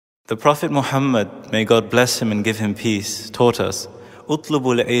The Prophet Muhammad, may God bless him and give him peace, taught us,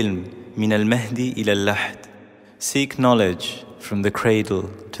 اطلبوا العلم من المهدي إلى اللحد. Seek knowledge from the cradle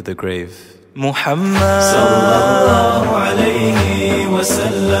to the grave. Muhammad sallallahu alayhi wa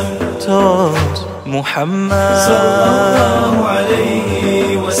sallam taught. Muhammad sallallahu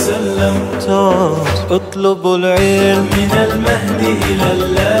alayhi wa sallam taught. اطلبوا العلم من المهدي إلى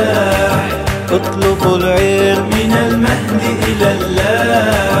اللحد. اطلبوا العلم من المهدي إلى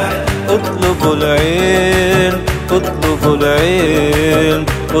اللحد. اطلبوا العلم اطلبوا العلم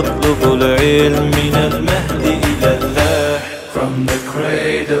اطلبوا العلم من المهدي إلى اللحد. From the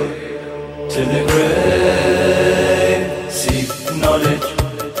cradle to the grave, seek knowledge,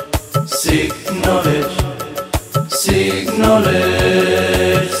 seek knowledge, seek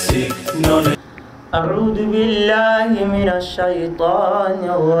knowledge, seek knowledge. أعوذ بالله من الشيطان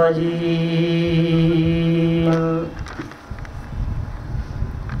الرجيم.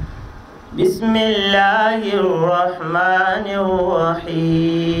 بسم الله الرحمن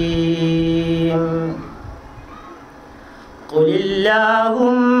الرحيم. قل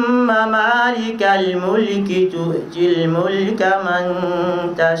اللهم مالك الملك تؤتي الملك من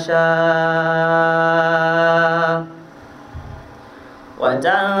تشاء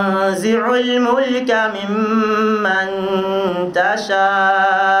وتنزع الملك ممن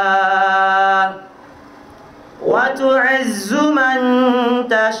تشاء وتعز من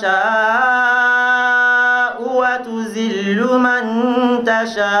تشاء وتذل من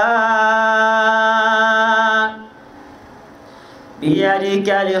تشاء بيدك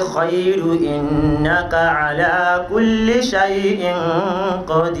الخير إنك على كل شيء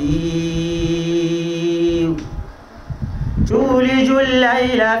قدير. تولج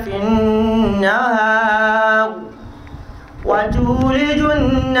الليل في النهار وتولج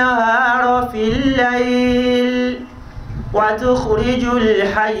النهار في الليل وتخرج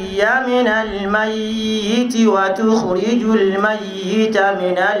الحي من الميت وتخرج الميت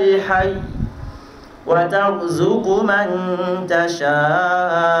من الحي وترزق من تشاء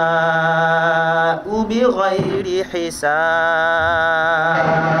بغير حساب.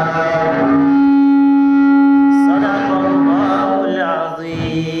 صدق الله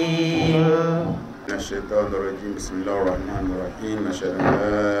العظيم. من الشيطان الرجيم. بسم الله الرحمن الرحيم. أشهد أن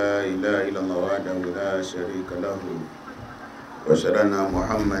لا إله إلا الله وحده لا شريك له وأشهد أن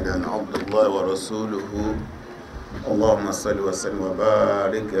محمدا عبد الله ورسوله. اللهم صل وسلم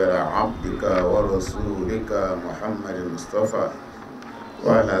وبارك على عبدك ورسولك محمد المصطفى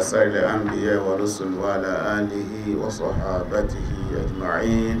وعلى سائر الأنبياء والرسل وعلى آله وصحابته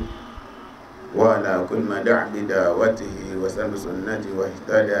أجمعين وعلى كل من دعا بدعوته وسن بسنته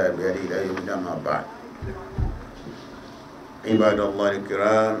واهتدى بهديه إلى يوم الدين. أما بعد، عباد الله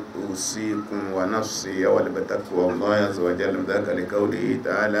الكرام، أوصيكم ونفسي أولا بتقوى الله عز وجل، ذاك لقوله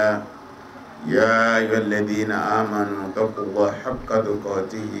تعالى: يا أيها الذين آمنوا اتقوا الله حق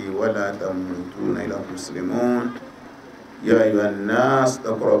تقاته ولا تموتون إلا وأنتم مسلمون. يا أيها الناس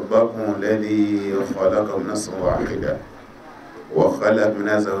اتقوا ربكم الذي خلقكم من نفس واحدة وخلق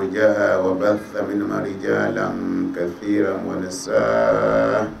منها زوجها وبث منهما رجالا كثيرا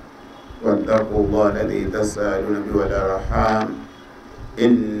ونساء واتقوا الله الذي تساءلون به والأرحام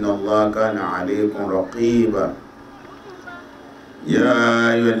إن الله كان عليكم رقيبا.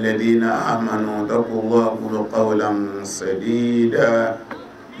 يا أيها الذين آمنوا اتقوا الله وقولوا قولا سديدا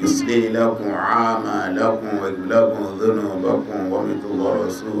يصلح لكم أعمالكم ويغفر لكم ذنوبكم ومن يطع الله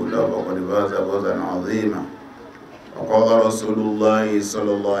ورسوله فقد فاز فوزا عظيما. وقال رسول الله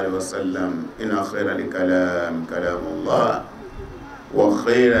صلى الله عليه وسلم: إن خير الكلام كلام الله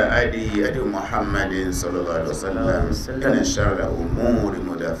وخير هدي هدي محمد صلى الله عليه وسلم. إن شر الأمور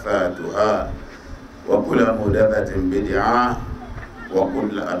محدثاتها وكل محدثة بدعة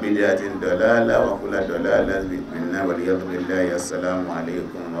وكل بدعة ضلالة وكل ضلالة في النار والعياذ بالله. السلام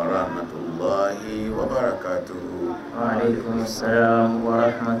عليكم ورحمة الله وبركاته. وعليكم السلام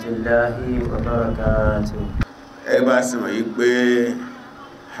ورحمة الله وبركاته. ẹgbẹ́ àsìmọ̀ yìí pé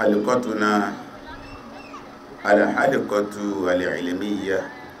halqatuna al-halqatu al-ilmiyya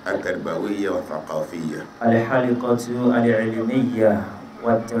at-tarbawiyya wa thaqafiyya. الحلقة العلمية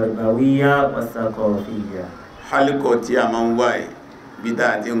والتربوية والثقافية. Halqa tí a máa ń wá bí tá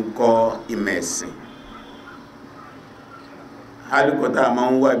a ti ń kọ́ ìmọ̀ ẹ̀sìn. Halqa tá a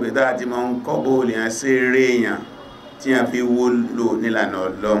máa ń wá bí tá a ti máa ń kọ́ bóòlù yẹn sí réèyàn tí a fi wúlò nílànà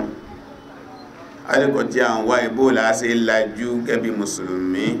Ọlọ́run. Halqa tí a ń wá ìbò láti lajú gẹ́bí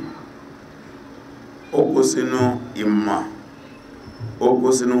mùsùlùmí. Ó kó sínú ìmọ̀, ó kó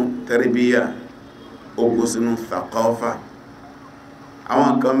sínú tarbiyya, ó kó sínú thaqafa. Àwọn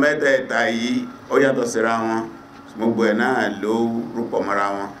nǹkan mẹ́tẹ̀ẹ̀ta yìí ó yàtọ̀ síra wọn, gbogbo ẹ̀ náà ló rúpọ̀ mọ́ra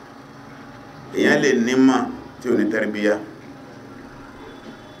wọn. èyàn lè nímọ̀ tí ò ní tẹ́rìbíyà,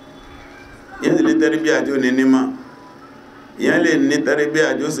 èyàn lè tẹ́rìbíyà tí ò ní nímọ̀, èyàn lè ní tẹ́rìbíyà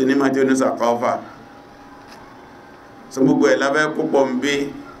tí ó sì nímọ̀ tí ò ní sàkọ́fà. So gbogbo ẹ̀ lábẹ́ púpọ̀ ń bí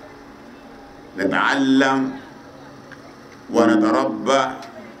nata'allam wa natarabba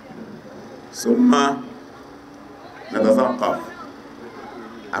summa natasaqaf.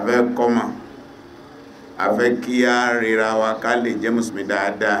 Afẹ́ kọ́mà, afẹ́ kí á ríra wa ká lè jẹ́ mùsùlùmí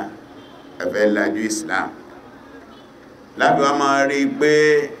dáadáa, afẹ́ lajú Islam. Lábí wa máa rí pé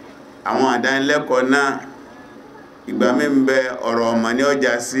àwọn àdánilẹ́kọ̀ọ́ náà ìgbà mí ń bẹ ọ̀rọ̀ ọmọ ní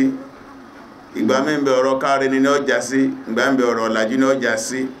ọjà sí, ìgbà mí ń bẹ ọ̀rọ̀ kárí ní ọjà sí, ìgbà ń bẹ ọ̀rọ̀ ọ̀làjú ní ọjà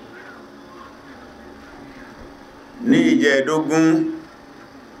sí. Ní ìjẹ́ẹ̀dógún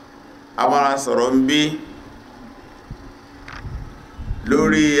àwárá sọ̀rọ̀ ń bí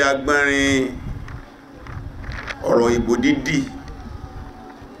lórí agbẹ́rin ọ̀rọ̀ ìbò dídì.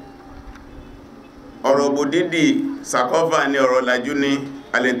 Ọ̀rọ̀ ìbò dídì sàkọ́fà ní ọ̀rọ̀ ọ̀làjú ní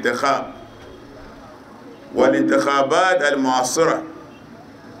al-intikhab wal-intikhabat al-mu'assira.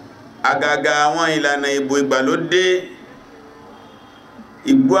 Àgàgà àwọn ìlànà ìbò ìgbàlódé,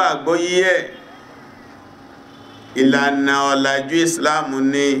 ìgbó àgbóyé ìlànà ọ̀làjú Ìsìláàmù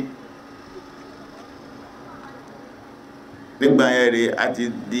ní nígbà ẹ̀rẹ̀ àti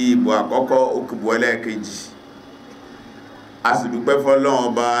di ìbò àkọ́kọ́ òkùbò ẹlẹ́ẹ̀kejì. A sì dúpẹ́ fọ́lọ́run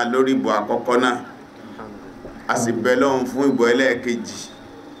Ọba lórí ìbò àkọ́kọ́ náà, a sì bẹ̀ Ọlọ́run fún ìbò ẹlẹ́ẹ̀kejì.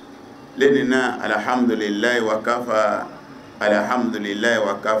 Lẹ́ni náà alhamdulillahi wa kafa, alhamdulillahi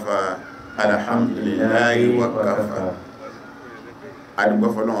wa kafa, alhamdulillahi wa kafa. A dúpẹ́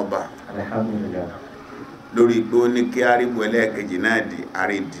fọ́lọ́run Ọba alhamdulillah lórí pé ó ní kí á rí ìbò ẹlẹ́ẹ̀kejì náà di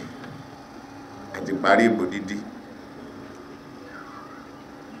àrídì àti parí ìbò dídí.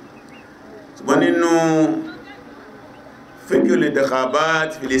 Ṣùgbọ́n nínú fiqhul intikhabat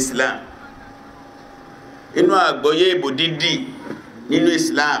fil Islam, inú àgbọ́yé ìbò dídì nínú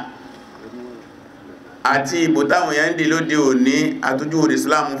Islam àti ìbò táwọn èèyàn ń dì lóde òní àtújú òdì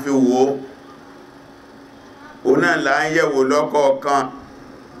Islam fi wò ó náà là ń yẹ̀wò lọ́kọ̀ọ̀kan.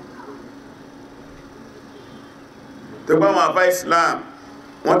 Tó bá wọn àfá Islam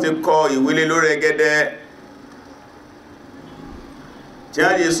wọ́n ti kọ ìwílé lórí ẹgẹ́dẹ́ tí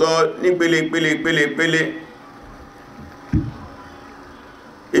a lè sọ ní pele.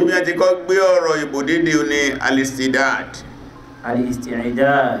 Ibi a ti kọ́ gbé ọ̀rọ̀ ìbò dídì ní al-istidad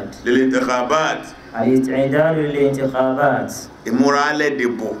lil-intikhabat, al-istidad lil-intikhabat, ìmúralẹ̀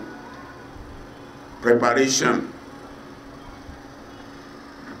dìbò, preparation,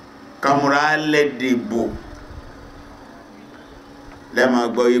 kàmúralẹ̀ dìbò. Lẹ́mà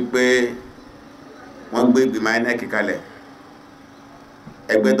gbọ́ wípé wọ́n gbé ìgbìmọ̀ INEC kalẹ̀,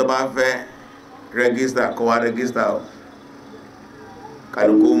 ẹgbẹ́ tó bá fẹ́ rẹ́gísítà kó wá rẹ́gísítà ọ̀,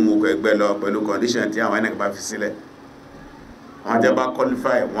 kálukú mú ẹgbẹ́ lọ pẹ̀lú condition tí àwọn INEC bá fi sílẹ̀. Wọ́n jẹ́ bá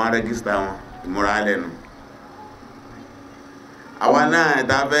qualify wọ́n rẹ́gísítà wọn, ìmúra lẹ́nu. Àwọn náà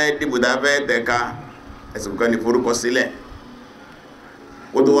dáfẹ́ dìbò dáfẹ́ tẹ̀ka ẹ̀sùn kan ní forúkọ sílẹ̀,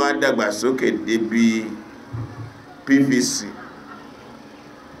 ó tó wá dàgbà sókè débi PVC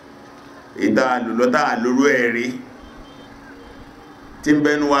ìdálòlọ́tà lórú ẹ̀rí tí ń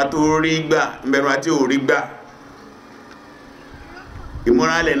bẹnu wa tó rí gbà, ń bẹnu wa tí ò rí gbà.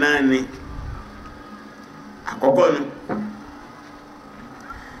 Ìmúralẹ̀ náà ni àkọ́kọ́ nù.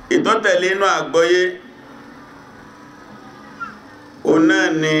 Ìtọ́tẹ̀lé inú àgbọ́yé o náà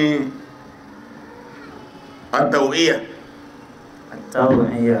ni at-taw'iyah.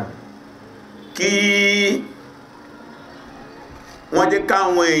 Kí wọ́n jẹ́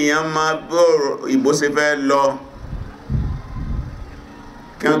káwọn èèyàn máa bọ́rọ̀ ìbò ṣe fẹ́ lọ,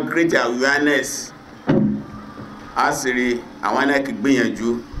 kí wọ́n create awareness. A sì rí àwọn INEC gbìyànjú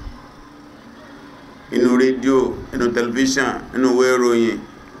inú rédíò, inú tẹlifíṣàn, inú ìwé ìròyìn,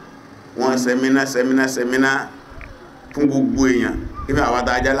 wọ́n sẹ́mínà fún gbogbo èèyàn. Ìfẹ́ àwọn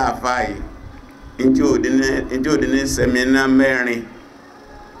adájá láàfáà yìí tí ò dín ní sẹ́mínà 4 ni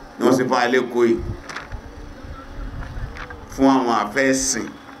wọ́n sì fún alékòó yìí fún àwọn àfẹ́ẹ̀sìn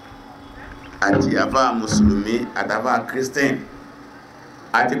àti àfáà mùsùlùmí àtàfáà Christian,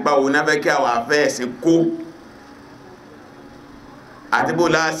 àti pàwò náà fẹ́ kí àwọn àfẹ́ẹ̀sìn kó, àti bó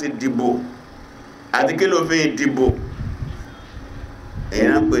láti dìbò, àti kí ló fi dìbò.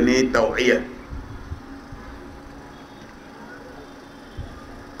 Èyàn pè ní taw'iyah.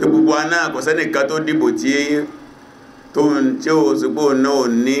 Tó gbogbo náà kò sẹ́nìkan tó dìbò tí ó sùgbò náà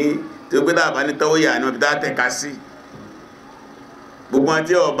ní tí ó pẹ́ta àbá ní taw'iyah ní ọ̀pítà tẹ̀ka sí. Gbogbo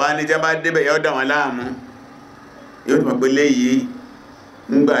tí ọba ní jẹ́ bá débẹ̀ yọ́ dà wọn láàmú, yóò tó mọ̀ pé léyìí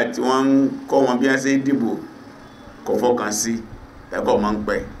nígbà tí wọ́n ń kọ́ wọn bí wọ́n ṣe dìbò kò fọkàn sí ẹ̀kọ́ mọ́ ń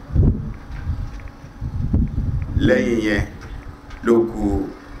pẹ́. lẹ́yìn yẹn ló kù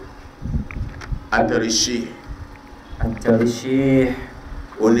at-tarshih. At-tarshih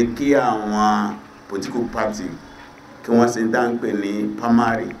ó ní kí àwọn political party kí wọ́n ṣe dáńpé ní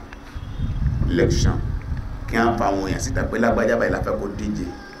primary election kí wọ́n fa àwọn èèyàn síta pé lágbájá báyìí la fẹ́ kó díje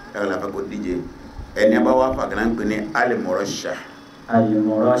la fẹ́ kó díje ẹni abáwá fàkànlá ń pè ní al-murashah.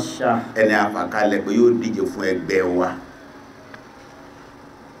 al-murashah ẹni àfàkalẹ̀ pé yóò díje fún ẹgbẹ́ wa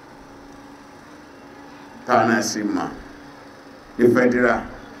táwọn náà sì mọ̀ ní federal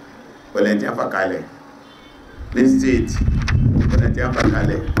pẹ̀lẹ́ tí àfàkalẹ̀ ní state pẹ̀lẹ́ tí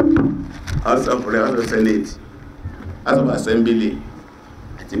àfàkalẹ̀ house of rep, house of senate, house of assembly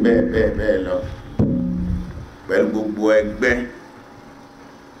àti bẹ́ẹ̀ bẹ́ẹ̀ bẹ́ẹ̀ lọ pẹ̀lú gbogbo ẹgbẹ́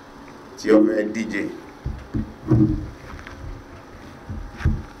tí ó fẹ́ díje.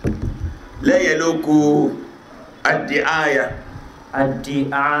 lẹ́yìn ló kù ad-di'aya.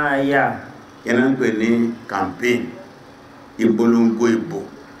 ad-di'aya yẹn ń pè ní campaign, ìpolongo ìbò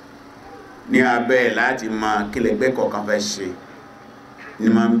ní abẹ́ láti máa kílẹ̀gbẹ́ kọ̀ọ̀kan fẹ́ ṣe ní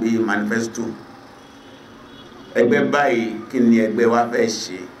máa ń bí manifesto ẹgbẹ́ báyìí kí ni ẹgbẹ́ wa fẹ́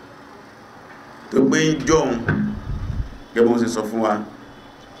ṣe tó gbé ń jọun gẹ́gẹ́ bó ṣe sọ fún wa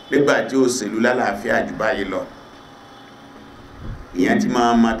nígbà tí òṣèlú lálàáfíà jù báyìí lọ ìyẹn tí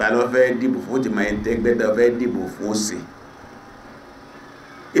máa ma ta lọ fẹ́ dìbò fún ti máa ń tẹ́gbẹ́ tó fẹ́ dìbò fún òsì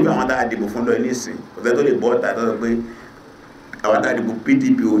ibà àwọn tàà dìbò fún lọ ní ìsìn kò tẹ́ tó lè bọ́ ọ̀tà tó sọ pé àwọn tàà dìbò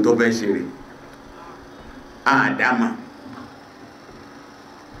PDP ò tó fẹ́ ṣe rè àdámà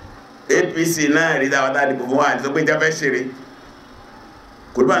APC náà rí àwọn tàà dìbò fún wa àti tó pé jáfẹ́ ṣe rè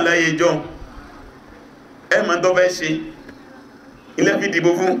kò bá ń láyé jọ ẹ mọ́ tó fẹ́ ṣe ilé fi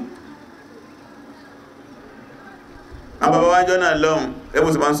dìbò fún àwọn bàbá wájọ́ náà lọ́hùn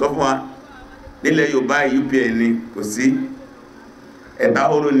ẹbùn sì máa ń sọ fún wa nílẹ̀ Yorùbá UPN ni kò sí ẹ̀ta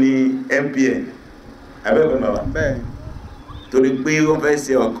oró ní MPN abẹ́ẹ̀kọ́ bàbá torí pé wọ́n fẹ́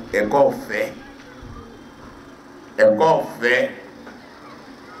ṣe ẹ̀kọ́ ọ̀fẹ́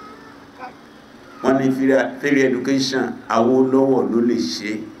wọ́n ní free education Awólọ́wọ̀ ló lè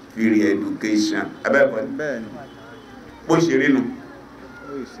ṣe free education abẹ́ẹ̀kọ́ bó ṣe rí nù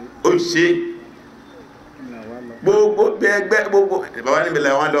ó ṣe gbogbo bí ẹgbẹ́ gbogbo bàbá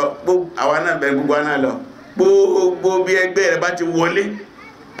níbẹ̀lẹ̀ wọn lọ àwọn náà bẹ̀rẹ̀ gbogbo náà lọ gbogbo bí ẹgbẹ́ rẹ̀ bá ti wọlé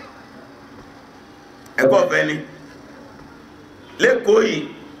ẹ̀kọ́ ọ̀fẹ́ ni lẹ́kọ̀ọ́ yìí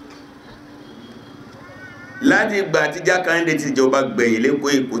láti ìgbà tí Jákàndé ti jọba gbẹ̀yìn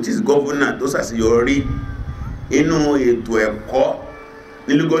lẹ́kọ̀ọ́ Èkó tí gọ́fúnà tó ṣàṣeyọrí inú ètò ẹ̀kọ́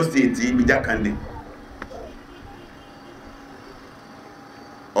ní Lagos State ibi Jákàndé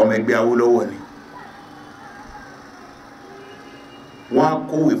ọmọ ẹgbẹ́ Awólọ́wọ̀ ni wọ́n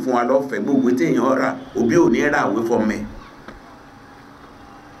kówé fún wa lọ́fẹ̀ẹ́ gbogbo tí èèyàn rà òbí ò ní rà àwé fọ́mẹ́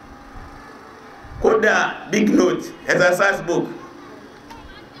kódà big note exercise book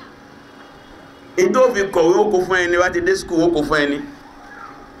ìtò fi kọ̀wé ó kó fún ẹni wá ti dé school ó kó fún ẹni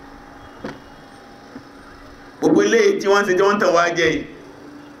gbogbo ilé tí wọ́n ti jẹ́ wọ́n tàn wá jẹ́ yìí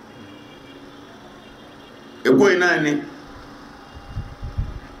Èkó yìí náà ni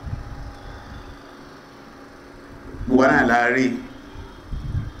gbogbo náà láàrin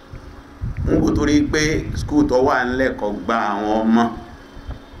ń kò torí pé skúù tó wà nílẹ̀kọ̀ gba àwọn ọmọ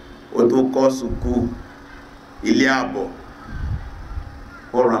ó tó kọ́ sùkú ilé àbọ̀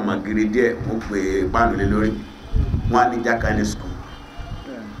ọ̀rọ̀ àmàgìrì díẹ̀ ó pè pánù lé lórí wọ́n á ní Jákàndé skúù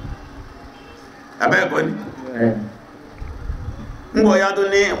abẹ́ẹ̀kọ́ ni ń bọ̀ ya tó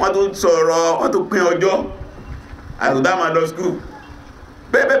ní wọ́n tó sọ̀rọ̀ wọ́n tó pín ọjọ́ àtúndá máa lọ skúù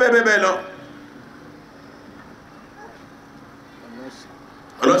bẹ́ẹ̀ lọ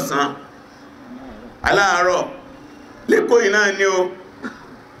ọlọ́sàn aláàárọ̀ lẹ́kọ̀ọ́ yìí náà ní o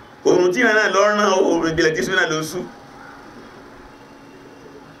oòrùn tí náà lọ́rán oòrùn ìbílẹ̀ tí súnà ló sú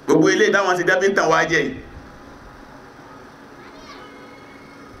gbogbo ilé ìdáwọn ti dábí ń tàn wá jẹ́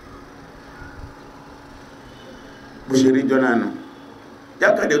bó ṣe rí jọ́nà nù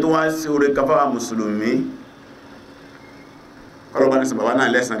Jákàndé tó wá sí orí kafáwà mùsùlùmí kọlọ́bá ní sọ bàbá náà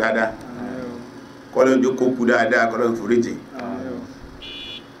lẹ́sàn dáadáa kọlọ́ ìjó kó kú dáadáa kọlọ́ ìforíjì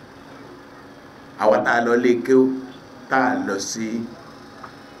àwọn tàà lọ lé kí ó tàà lọ sí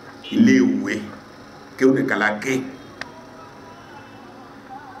ilé ìwé kí ó nìkàlá kí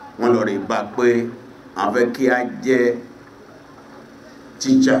wọ́n lọ rí bá pé àwọn fẹ́ kí á jẹ́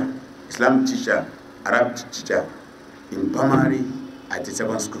teacher, Islam teacher, Arabic teacher in primary àti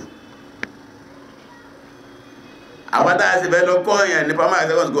second school àwọn tàà sì fẹ́ lọ kọ́ èèyàn ní primary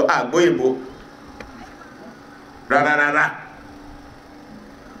second school àgbóyìnbó rárá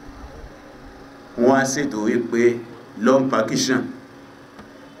wọ́n á ṣètò wípé long vacation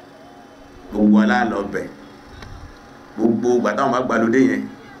gbogbo aláàlọ́bẹ̀ gbogbo ìgbà táwọn bá gbàlódé yẹn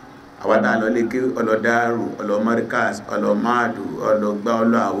àwọn tá lọ lé ké ọlọ́dàrú ọlọ́mọ́ríkàs ọlọ́mọ́àdù ọlọ́gbá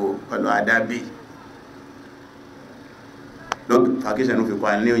ọlọ́àwò ọlọ́àdábì lọ́gbẹ̀ vacation ló fi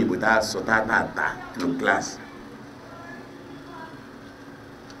kọ́ ní òyìnbó tá sọ tátàtà nínú kíláàsì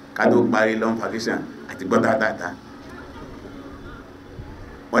ká tó parí long vacation àti gbọ́ tátàtà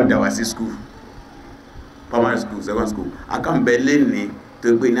wọ́n dà wá sí school primary school second school akànbẹ̀ lẹ́ni tó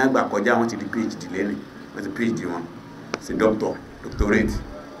gbé ní àgbà kọjá wọn ti di PhD lẹ́ni wọ́n ti PhD wọn sí doctorate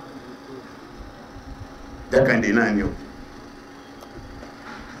jákàndé náà ni o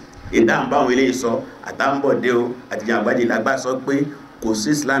ìdáhùn báwọn ilé ìsọ àtàǹbọ̀dé o àtìjà àgbájì lágbà sọ pé kò sí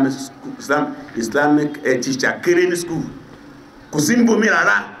islamic teacher kéré ní school kò sí níbòmí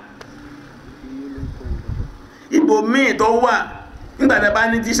rárá ibòmí tó wà nígbàtà bá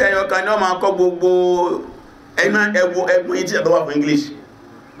ní tíṣà ẹyọkan ní ọmọ akọ gbogbo ẹgbùn yìí tíṣà tó wà fún English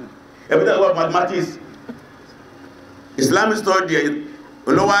ẹgbùn tó wà fún mathematics Islamic study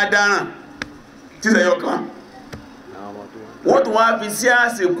olówó adáràn tíṣà ẹyọkan wọ́n tún wá fi sí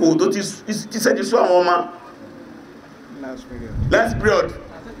àsìkò tó tíṣà ti sú àwọn ọmọ last period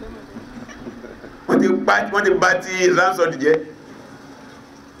wọ́n ti bá ti Islam study jẹ́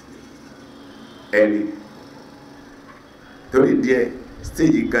ẹ̀rí torí díẹ̀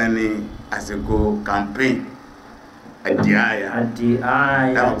stage kan ní àsìkò campaign àdìáyà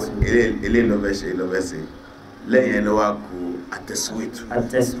ilé lọ́fẹ́ṣe lẹ́yìn ẹ̀lọ́ wá kú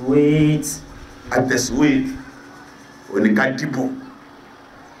àtẹ̀síwèé oníkádìbò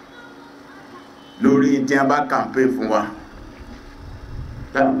lórí tí a bá campaign fún wa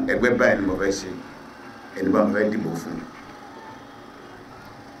ẹgbẹ́ báyìí ni mo fẹ́ ṣe ẹni bá mo fẹ́ dìbò fún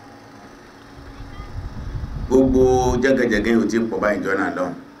gbogbo jẹ́gẹ̀jẹ̀gẹ̀ yóò ti pọ̀ báyìí jọ náà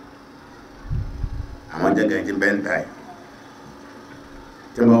lọ́n àwọn jẹ́gẹ̀jẹ̀ ti bẹ́ntà ẹ̀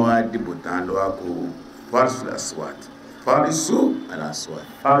tí wọ́n wá dìbò tán lọ́wọ́ kó farisul aswat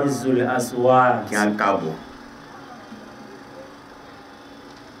kí a káàbọ̀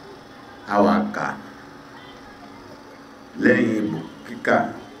àwàkà lẹ́yìn ìbò kíkà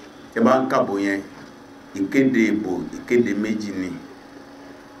tí a bá ń káàbọ̀ yẹn ìkéde méjì ni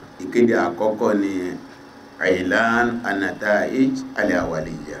ìkéde àkọ́kọ́ ni إعلان النتائج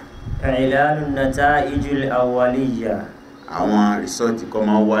الأولية. إعلان النتائج الأولية. àwọn rìsọ́ọ̀tì kọ́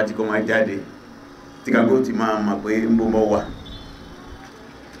máa wá tí kọ́ máa jáde tí kàgbó ti máa mọ̀ pé ń bó mọ́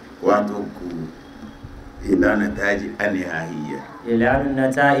wà tó kù إعلان النتائج النهائية. إعلان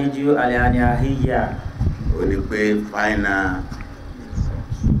النتائج النهائية. ó ní pé final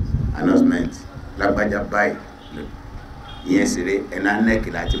announcement lágbájá báyìí ìyẹn sì rẹ̀ ẹ̀nà nẹ́ẹ̀kì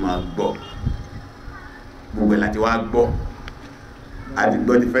láti máa gbọ́ gbogbo láti wá gbọ́ àti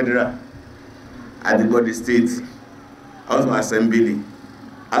gbọ́ di federal àti gbọ́ di state house of assembly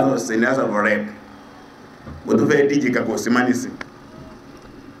house of senate house of rep bó tó fẹ́ díje kakọ̀ sí mánìsì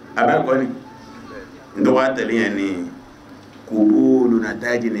abẹ́ẹ̀kọ́ ni nítorí wá tẹ̀lé yẹn ni قبول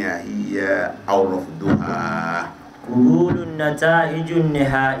نتائج نهائية أو رفضها. قبول النتائج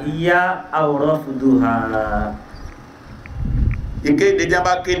النهائية أو رفضها. ìkéde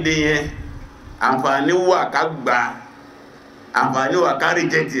jábá kéde yẹn àǹfààní wà ká gbà àǹfààní wà ká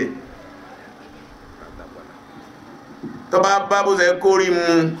reject ẹ̀ tó bá bá bó ṣe kórí mu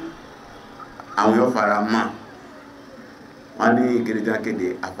àwọn yóò fara mọ́ wọ́n ní ìkéde já kéde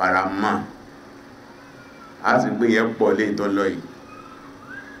àfara mọ́ a sì gbé yẹn pọ̀ lè tó lọ yìí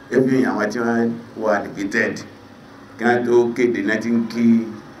ebi àwọn tí wọ́n wà defeated kí wọ́n tó kéde náà ti ń kí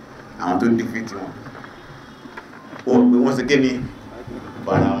àwọn tó defeat wọn ó pé wọ́n sì kéde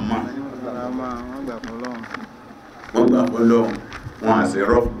faramọ́ wọ́n gbà fọ́lọ́run wọ́n à sí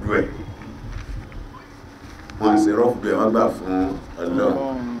rọ́fùdú ẹ̀ wọ́n gbà fún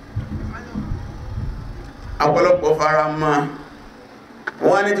Ọlọ́run ọ̀pọ̀lọpọ̀ faramọ́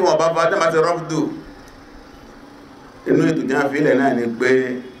wọ́n ní tí wọ́n bá fa tẹ́ máa sí rọ́fùdú inú ètò jẹ́ àfihìlẹ̀ náà ni pé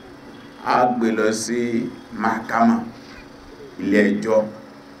a gbé lọ sí mahakama ilé ẹjọ́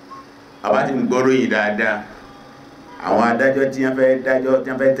àbá ti ń gbọ́rọ̀ yìí dáadáa àwọn adájọ́ tí wọ́n fẹ́ dájọ́ tí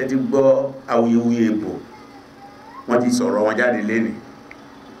wọ́n fẹ́ tẹ́tí gbọ́ awuyewuye ìbò wọ́n ti sọ̀rọ̀ wọn jáde lénìí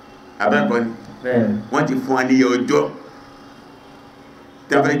abẹ́kọ́ ni wọ́n ti fún wa níye ọjọ́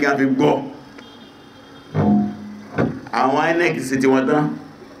tí wọ́n fẹ́ kí wọ́n fi gbọ́ àwọn INEC sí ti wọ́n tán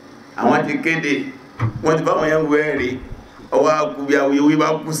àwọn ti kéde wọ́n ti bá wọn yẹn wẹ́ẹ̀rí ọwọ́ akúbí awuyewuye bá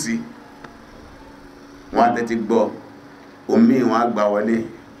kù sí wọ́n tẹ́tí gbọ́ omi wọn á gbà wọlé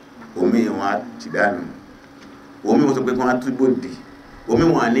omi wọn á ti dànù omi wọn sọ pé kí wọ́n á túbò dì omi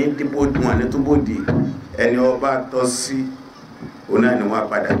wọn ní túbò dì ẹni ọba tọ́ sí òun náà ni wọ́n á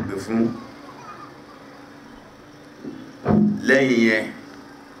padà gbé fún lẹ́yìn yẹn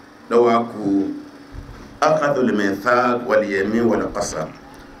lọ́wọ́ kù أخذ الميثاق واليمين والقسم.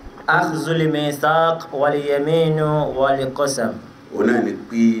 أخذ الميثاق واليمين والقسم. Ọ̀nà ni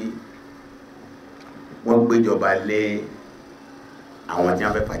pé wọ́n gbéjọba lé àwọn tí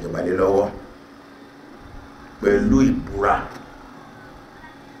wọ́n fẹ́ fàjọba lé lọ́wọ́ pẹ̀lú ìbúra.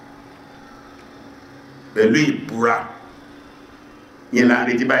 Pẹ̀lú ìbúra yẹn là ń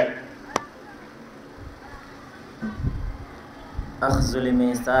retí báyìí. أخذ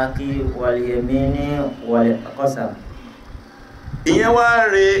الميثاق واليمين والقسم. Ìyẹn wá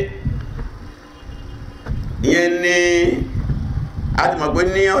rè ìyẹn ní a ti mọ̀ pé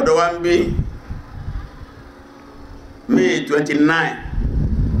ní ọ̀dọ̀ wa ń bí May 29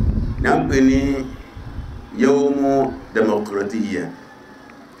 ní a ń pè ní Yawmu Demokratiya.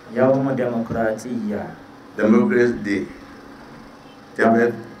 Yawmu Demokratiya. Democracy Day tí a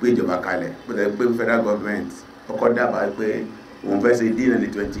fẹ́ gbé ìjọba kalẹ̀ pé federal government ọkọ̀ dábàá pé òun fẹ́ ṣe dínà ní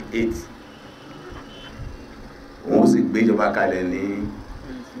 28 òun sì gbé ìjọba kalẹ̀ ní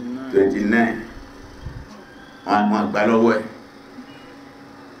 29 wọn àgbà lọ́wọ́ ẹ̀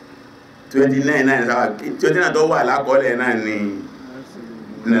 29 náà sáwà 29 tó wà lákọọ́lẹ̀ náà ní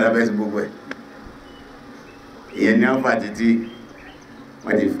ìlànà fẹ́sí gbogbo ẹ̀ ìyẹn ní àǹfà títí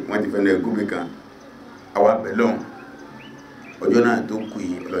wọ́n ti fẹ́nu ẹ̀gúnbí kan àwa pẹ̀lọ́n ọjọ́ náà tó kù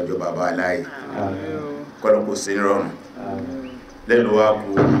yìí ọlọ́jọ́ bàbá aláì kọ́lọ́kù sí rọrùn lẹ́nu wá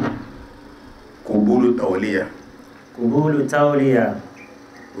kò búrú tàwọlíyà. Kùbúlù táwọlíyà.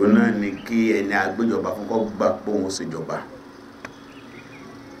 Òun náà ni kí ẹni àgbéjọba fún kọ́ gbà pé òun ṣèjọba.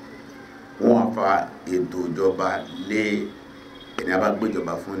 Wọ́n á fa ètò ìjọba lé ẹni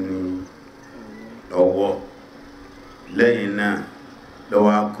àbágbéjọba fún ní lọ́wọ́. Lẹ́yìn náà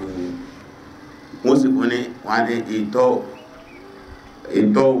lọ́wọ́ kù wọ́n sì fún ní wọ́n á ní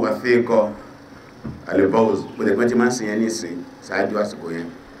ìtọ́ wàfíkọ́ alibọ́ọ̀s pẹ̀lú ẹgbẹ́ tí máa ń sin yẹn ní ìsìn ṣáájú àsìkò yẹn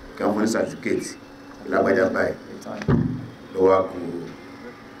kí wọ́n fún ní certificate lágbàjá báyìí lọ́wọ́ kù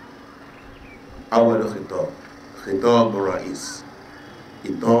awọ́lù khitab rais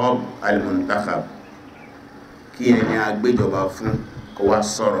khitab al-muntakhab kí ẹni agbéjọba fún kó wá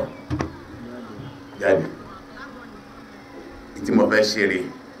sọ̀rọ̀ jáde ìtí mo fẹ́ ṣeré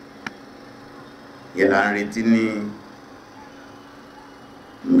yẹ là ń retí ní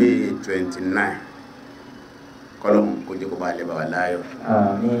May 29 kọ́lọ̀mù kó jẹ́ kó bá lè bàbá láyọ̀.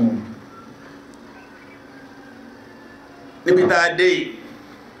 Àmín. Níbi tá a dé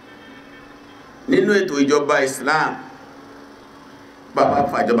nínú ètò ìjọba Islam bàbá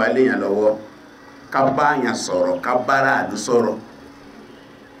fàjọba léyàn lọ́wọ́ ká bá yàn sọ̀rọ̀ ká bára àdú sọ̀rọ̀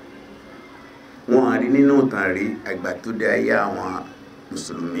wọ́n rí nínú ìtàn rí àgbà tó dé ayé àwọn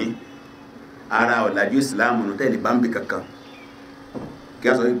mùsùlùmí ara ọ̀làjú Islam nù tẹ́lẹ̀ bá ń bí kankan kí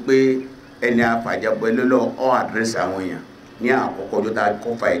a sọ wípé ẹni afàjọba lé lọ́wọ́ ọ́ àdírẹ́sì àwọn èèyàn ní àkọ́kọ́ ọjọ́ tá a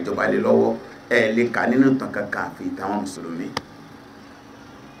kọ́ fa ìjọba lé lọ́wọ́ lè kà nínú ìtàn kankan àfi ìtàwọn mùsùlùmí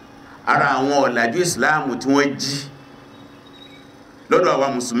ara àwọn ọ̀làjú ìsìláàmù tí wọ́n jí lọ́dọ̀ àwa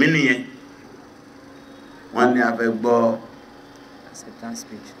mùsùlùmí nìyẹn wọ́n ní a fẹ́ gbọ́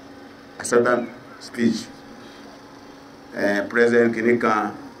acceptance speech president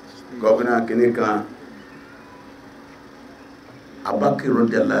kìnnìkan governor kìnnìkan Abubakar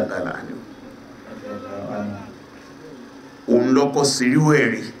radiyallahu ta'ala anhu òun lọ́kọ́ síríwò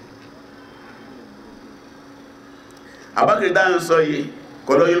ẹ̀rí Abubakar dáhùn sọ yìí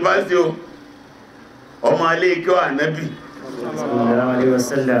kọ̀lọ̀ yunifásitì o ọmọ alẹ́ ikẹ́ ànábì sallallahu alaihi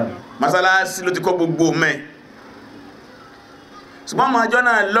wasallam masalasi ló ti kọ́ gbogbo mẹ́ ṣùgbọ́n ma jọ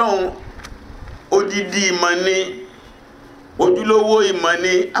náà lọ́hun odidi ìmọ̀ ni ojúlówó ìmọ̀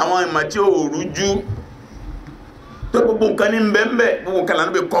ni àwọn ìmọ̀ tí ó rújú tó gbogbo nǹkan ní bẹ́ẹ̀bẹ́ gbogbo nǹkan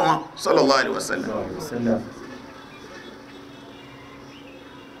lánàá bí kọ́ wọn sallallahu alaihi wasallam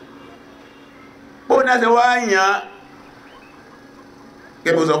bó ní a ṣe wá yàn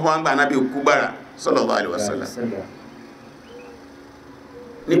gẹ́gẹ́ sọ fún àgbà náàbí òkúgbàrà sallallahu alaihi wasallam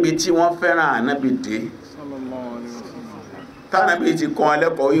níbi tí wọ́n fẹ́ràn ànábì dé tánàbí ti kọ́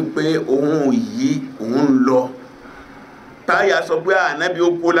alẹ́kọ̀ọ́ wípé òun yìí òun lọ táyà sọ pé ànábì ó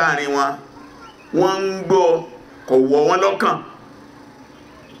kú láàrin wọn wọ́n ń gbọ́ kò wọ̀ wọ́n lọ́kàn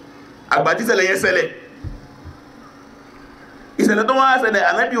àgbàtí ṣẹlẹ̀ yẹn ṣẹlẹ̀ ìṣẹ̀lẹ̀ tó wá ṣẹlẹ̀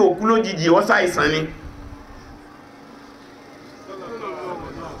ànábì ó kú lójijì wọ́n ṣàìsàn ni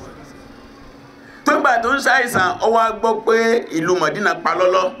tó gbà tó ń ṣàìsàn ó wá gbọ́ pé ìlú Mọ̀dínà pa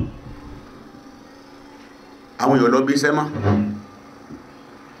lọ́lọ́ àwọn èèyàn lọ bí iṣẹ́ mọ́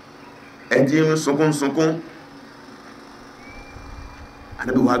ẹjí ń sunkún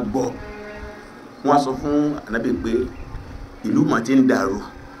ànábì wá gbọ́ wọ́n sọ fún ànábì pé ìlú mọ̀ tí ń dàrú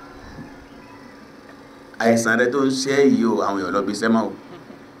àìsàn rẹ tó ń ṣe yìí o àwọn èèyàn lọ bí iṣẹ́ mọ́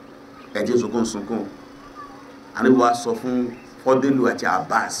ẹjí sunkún Ànábì wá sọ fún Fọ́dílù àti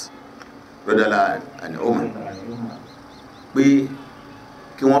Abbas lọ́dọ̀lá àni Umar pé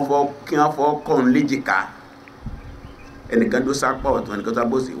kí wọ́n fọ́ kọ́n léjìká ẹnìkan tó sápá ọ̀tún ẹnìkan tó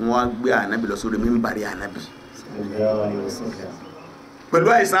bọ́sí wọ́n wá gbé Ànábì lọ sórí mímbàrí Ànábì pẹ̀lú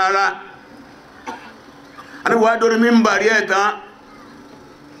àìsàn ara. Ànábì wá dórí mímbàrí ẹ̀ tán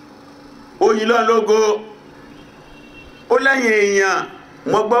ó yìn Ọlọ́run lógo ó lẹ́yìn èèyàn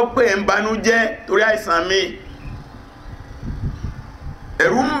mo gbọ́ pé ẹ̀ ń banújẹ́ torí àìsàn mi,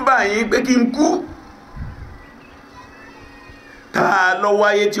 ẹ̀rù ń bà yín pé kí n kú, ta ló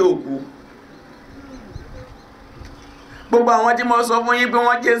wáyé tí ó kú? Gbogbo àwọn tí mo sọ fún yín pé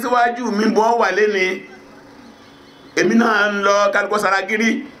wọ́n jẹ́ síwájú mi bọ́ wà léni, èmi náà ń lọ kálùkọ́ Sàràgírí.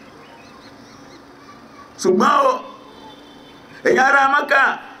 Ṣùgbọ́n o èyàn ará Mákà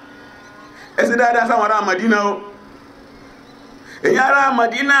ẹ ṣe dáadáa sáwọn ará Mádínà o, èyàn ará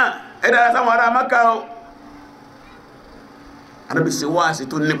Mádínà ẹ dáadáa sáwọn ará Mákà o. Ànábì ṣe wáàsí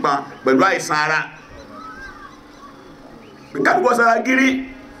tó nípa pẹ̀lú àìsàn ara kálùkọ́ Sàràgírí.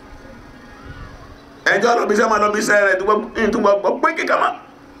 Ẹjọ́ lọ́bíṣẹ́ ma lọ́bíṣẹ́ rẹ̀ tó gbọ́ pé kíkà má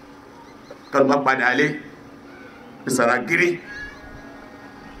kálùkọ́ padà alé Sàràgírí.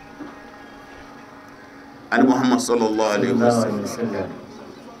 Ànábì Muhammad sallallahu alaihi wasallam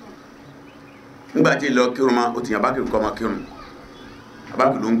nígbàtí lọ kírun ma ó ti yàn Abákìrì kọ́ ma kírun,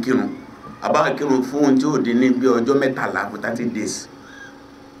 Abákìrì ló ń kírun, Abákìrì fún tí ó di ní bí ọjọ́ 13 fún 30 days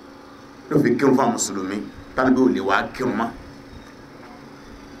ló fi kírun fún Mùsùlùmí tánàbí ò lè wá kírun ma.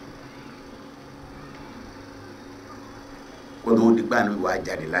 Kó tó di pé Ànábì wá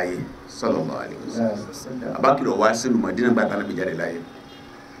jáde láyé sallallahu alaihi wasallam. Abákìrì wá sílùú Mádínà gbà tánàbí jáde láyé.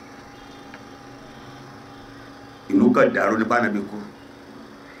 Ìlú kan dàrú ní Ànábì kú.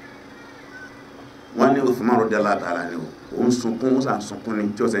 Wọ́n ní Uthman radiyallahu ta'ala ni ó ń sunkún, ó sàn sunkún ní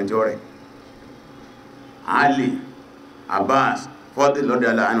tí ó sẹ́njọ́ rẹ̀. Ali, Abbas, Fọ́dílù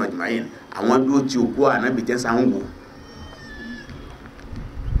radiyallahu anhu ajma'in, àwọn dúró tí ó kú Ànábì jẹ́ sáńwò.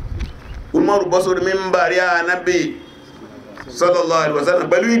 Umaru bọ́ sórí mímbàrí Ànábì sallallahu alaihi wasallam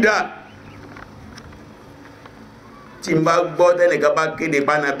pẹ̀lú ìdá. Tí n bá gbọ́ tẹ́nìkan bá kéde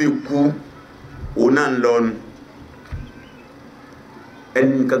bá Ànábì kú, òun náà ń lọ́nu.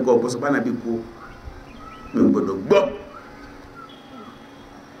 Ẹni kankan ọ̀pọ̀ sọ bá Ànábì kú, mi ò gbọdọ̀ gbọ́.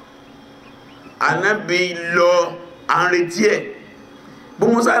 Ànábì lọ àrètí ẹ̀ bó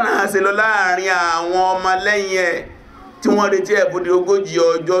Mùsá náà ṣe lọ láàrin àwọn ọmọ lẹ́yìn ẹ̀ tí wọ́n retí ẹ̀ fún 40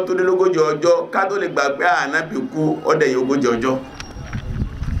 ọjọ́ tó dé 40 ọjọ́ ká tó lè gbà pé Ànábì kú ọdẹ yìí 40 ọjọ́.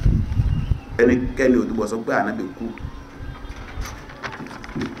 Ẹnikẹ́ni ò túbọ̀ sọ pé Ànábì kú.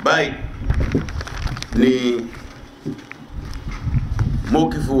 Báyìí ni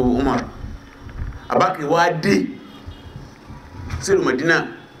mọ́kífù Umar. Abákìrì wá dé sílùú Mádínà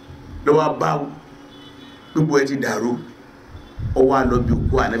ló wá báwò gbogbo ẹ ti dàrú, ó wá lọ bí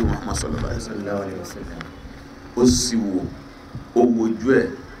òkú Ànábì Muhammad sallallahu alaihi wasallam. Ó sì wò, ó wojú ẹ̀,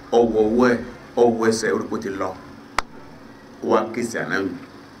 ọwọ́ ọwọ́ ẹ̀, ọwọ́ ẹsẹ̀ orípò ti lọ. Ó wá kìsì Ànábì,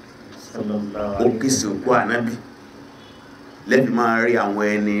 ó kìsì òkú Ànábì. Lẹ́bí máa rí àwọn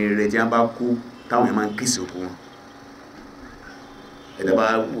ẹni rẹ̀ tí wọ́n bá kú táwọn ẹ̀ máa ń kìsì òkú wọn. Ẹ̀dá bá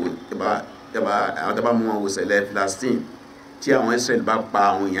wò, àwọn tàbá mú wọn wò ṣẹlẹ̀ Palestine tí àwọn Israel bá pa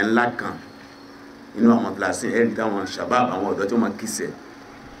àwọn èèyàn ńlá kan inú àwọn Palestine ẹ̀rí táwọn Shabab àwọn ọ̀dọ́ tí wọ́n máa kìsẹ̀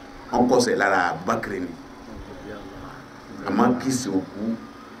wọ́n kọ̀sẹ̀ lára Abubakar ni a máa kìsẹ̀ òkú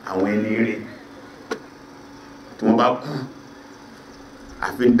àwọn ẹni rẹ̀ tí wọ́n bá kú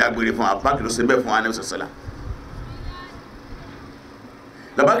àfi ń dágbére fún Abubakar ló ṣe bẹ́ẹ̀ fún Ànábì sọ̀sọ̀lá.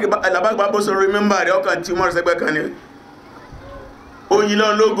 Labagba bó sọ remember rẹ̀ ọkàn tí wọ́n sẹ́gbẹ́ kan ni oyin lọ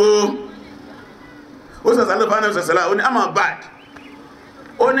lógo ó sàṣàlẹ̀ fún Ànábì sọ̀sọ̀lá ó ní àmà bad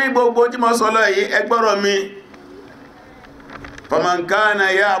ó ní gbogbo tí mo sọ lọ yìí ẹgbọ́rọ̀ mi faman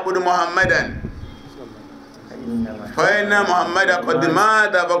kana ya'budu Muhammadan fa inna Muhammadan qad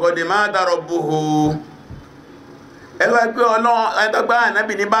mata faqad mata rabbuhu. Ẹgbẹ́ pé ẹgbẹ́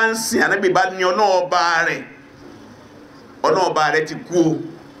Ànábì ní bá ń sìn Ànábì bá ní ọlọ́ọ̀bá rẹ̀ ti kú.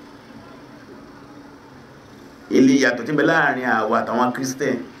 Ilé yàtọ̀ tí bẹ láàrin àwa àtàwọn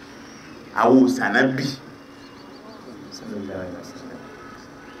Christian àwọn òsì Ànábì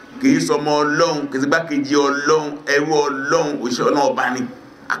kìí sọmọ Ọlọ́run kìí sígbá kejì Ọlọ́run ẹrú Ọlọ́run òṣìṣẹ́ Ọlọ́run ọba ni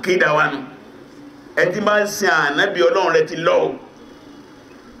àkídà wa nù. Ẹ tí bá ń sin Ànábì Ọlọ́run rẹ̀ ti lọ.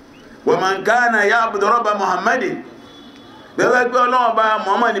 Wa man kana ya'budu rabba Muhammadin bẹ́ẹ̀ pé Ọlọ́run ọba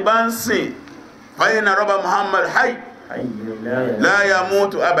Muhammad bá ń sìn fa inna rabba Muhammad hayy la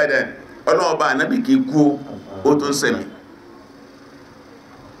yamutu abadan. Ọlọ́run ọba Ànábì kìí kú ó tó ń sẹ̀mí.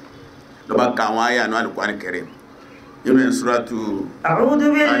 Lọ́ba ka àwọn àyà náà Al-Qur'an Karim inú suratu أعوذ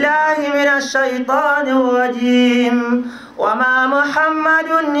بالله من الشيطان الرجيم وما محمد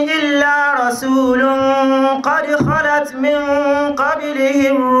إلا رسول قد خلت من قبله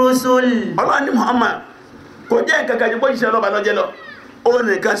الرسل. Allah ni Muhammad kò jẹ́ nǹkan kan ju bó ṣiṣẹ́ ọlọ́ba lọ́jẹ́ lọ ó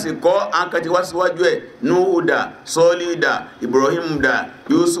nìkan sì kọ́ àǹkàtí wá síwájú ẹ̀ Nuhu dà, Sọ́ọ̀lì dà, Ibrahim dà,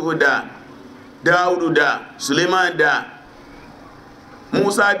 Yusuf dà, Dáúdù dà, Suleiman dà,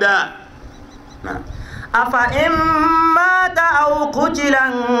 Musa dà. أفإن مات أو قتل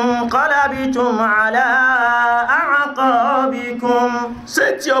انقلبتم على أعقابكم. Ṣé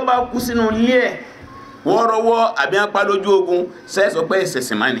tí ó bá kú sínú ilé ẹ̀ wọ́ọ́rọ́wọ́ àbí apá lójú ogun ṣe sọ pé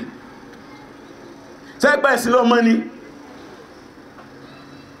ẹ̀sẹ̀sìn má ni ṣe pẹ́ sí lọ́mọ ni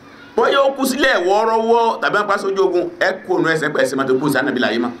bóyá ó kú sílẹ̀ wọ́ọ́rọ́wọ́ tàbí apá sójú ogun ẹ kò nù ẹsẹ̀ pẹ́ sí má tó kú sí ànàbí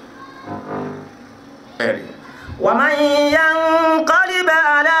láyé má ẹ̀rì. ومن ينقلب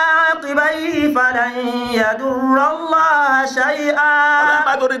على عقبيه فلن يضر الله شيئا. ọlọ́run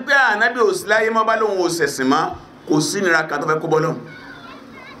bá torí pé ànábì ò sí láyé mọ́ bá lóun ò ṣẹ̀sìn mọ́ kò sí nira kan tó fẹ́ kó bọ́ lọ́hùn.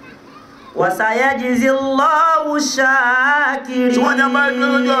 وسيجزي الله الشاكرين. tí wọ́n ní bá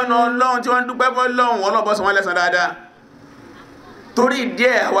lójú ọ̀nà ọlọ́run tí wọ́n dúpẹ́ fọ́ lọ́hùn ọlọ́bọ̀ sọ wọ́n lẹ́san dáadáa. torí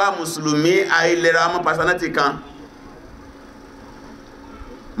díẹ̀ àwa mùsùlùmí àìlera ọmọ pàṣánátì kan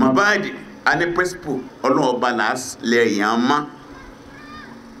mabadi a ní pẹ́sìpò ọlọ́run ọba lẹ́yìn àmọ́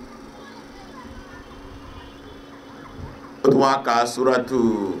ó tún wá ka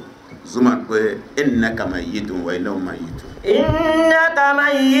suratu Zumar pé innaka mayyitun wa innahum mayyitun. إنك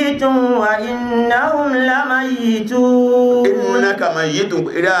ميت وإنهم لميتون. innaka mayyitun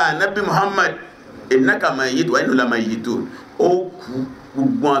ila nabi Muhammad innaka mayyitun wa innahum lamayyitun ó kú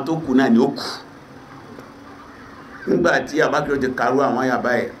gbogbo àwọn tó kú náà ni ó kú. nígbà tí Abakiri ti karú àwọn àyà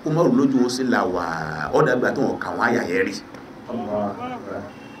báyìí kó mọ́ lójú wọn sí làwà ọ̀dàgbà tó wọn kà wọ́n àyà yẹn rí.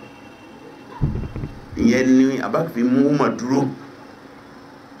 ìyẹn ni Abakiri mú mọ̀ dúró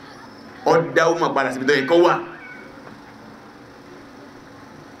ọ̀dà ó mọ̀ padà síbi tó yẹ kó wà.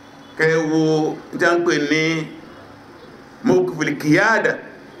 kẹwo tí a ń pè ní mọ́kùnfìlì kìíyàdà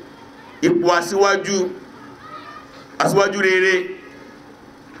ipò aṣíwájú rere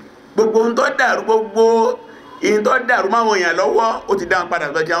gbogbo ń tọ́ dàrú gbogbo in tó dàrú máwọn èèyàn lọ́wọ́ ó ti dáa padà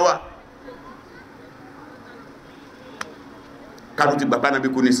lọ́jọ́ wà kánú ti gbàpá náà bí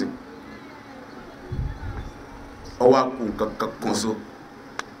kú nísìn ọwá kù kankan so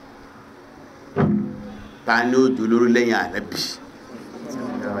ta ní òjò lórí lẹ́yìn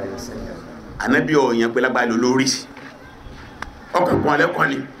ànábì ọ̀yàn pé lágbàá lórí ọkàkùn alẹ́kọ́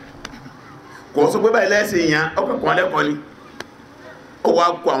ni kò sọ pé báyìí lẹ́sìn èèyàn ọkàkùn alẹ́kọ́ ni ó wá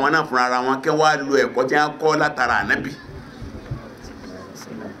kó àwọn náà fúnra ara wọn kẹ́ wá lo ẹ̀kọ́ tí a kọ́ látara ànábì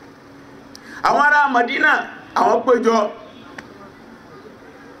àwọn ará Madina àwọn péjọ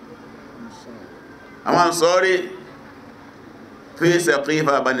àwọn Ansari fi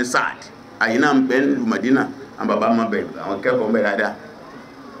Saqifa Bani Sa'd àyínà ń bẹ nílùú Madina àwọn bàbá máa bẹ àwọn kẹ́kọ̀ọ́ ń bẹ dáadáa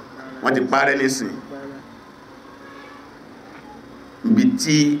wọ́n ti parẹ́ nísìn ibi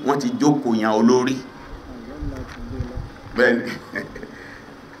tí wọ́n ti jókòó yan olórí bẹ́ẹ̀ni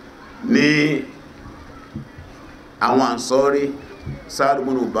ní àwọn Ansari Sa'd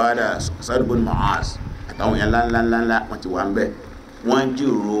ibn Ubadah Sa'd ibn Mu'az àtàwọn èèyàn ńláńláńlá wọ́n ti wà ń bẹ̀ wọ́n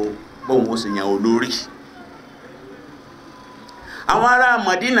jíròrò bóun ó sì yan olórí àwọn ará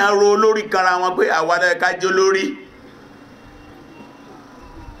Madina ro olórí kanra wọn pé àwádà ká jẹ́ olórí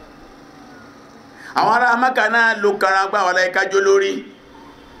àwọn ará Mákà náà ló kanra pé àwádà ká jẹ́ olórí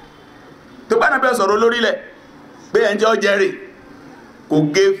tó bá náà bẹ́ sọ̀rọ̀ olórí lẹ̀ pé ẹnjẹ́ ọ jẹ́rì kò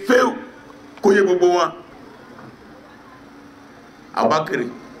gé fẹ́ù kó yé gbogbo wọn Abubakar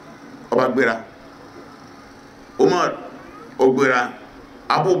ọba gbéra Umar ó gbéra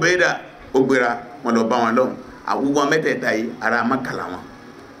Abu Ubaida ó gbéra wọn lọ bá wọn lọ́hùn àwúgbọ́n mẹ́tẹ̀ẹ̀ta yìí ara Mákàlá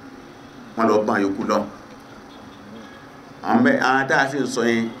wọn lọ bá yòókù lọ àwọn tàà sí sọ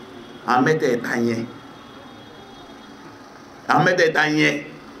yẹn àwọn mẹ́tẹ̀ẹ̀ta yẹn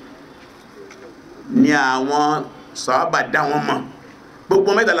ni àwọn sàhábà dá wọn mọ̀ gbogbo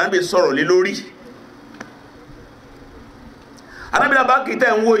mẹ́tẹ̀ẹ̀ta níbi sọ̀rọ̀ lé lórí anábìlá bá kìí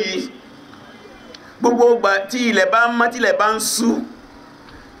tẹ̀ ń wò yìí gbogbo ọgbà tí ilẹ̀ bá mọ́ tí ilẹ̀ bá ń sú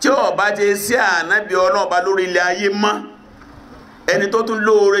tí ó bá ti sí ànábì ọlọ́ọ̀bá lórí ilẹ̀ ayé mọ́ ẹni tó tún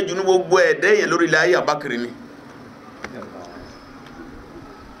lóore jù ní gbogbo ẹ̀dẹ́ èèyàn lórí ilẹ̀ ayé Abubakar ni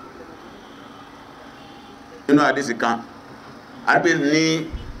nínú àdísì kan àbí ní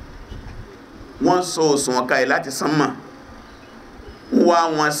wọ́n sọ òṣùwọ̀n káyì láti sánmà ń wá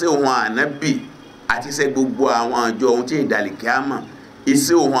wọn sí ohun ànábì àti iṣẹ́ gbogbo àwọn àjọ ohun tí ìdàlìkẹ́ àmà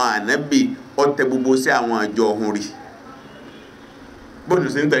iṣẹ́ ohun ànábì ọ̀tẹ̀ gbogbo sí àwọn àjọ ohun rí bóòlù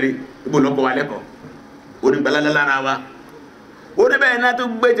sí ń tẹ̀lé ibò lọ́kọ̀ wa lẹ́kọ̀ọ́ onígbàlálá lára wa ó ní bẹ́ẹ̀ náà tó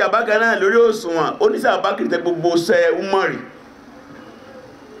gbé jàbákan náà lórí òṣùwọ̀n ó ní sí Abubakar tẹ gbogbo ṣẹ́ Umari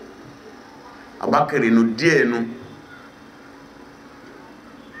Abubakar inú díẹ̀ nu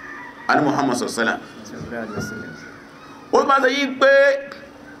ani Muhammad sallallahu alaihi wasallam ó bá sọ yí pé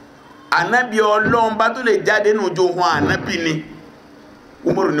ànábì Ọlọ́run bá tó lè jáde nínú ojú ohun ànábì ni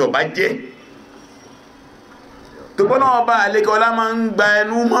Umaru ni ọba jẹ́ tó bọ́nà ọba àlékẹ́ ọlá máa ń gba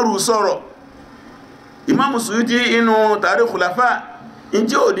ẹnu Umaru sọ̀rọ̀ Imam Suyuti inú Tarikh Khulafa in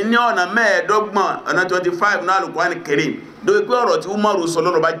tí ò ní ọ̀nà mẹ́ẹ̀ẹ́dọ́gbọ̀n ọ̀nà 25 náà Al-Qur'an Karim lórí pé ọ̀rọ̀ tí Umaru sọ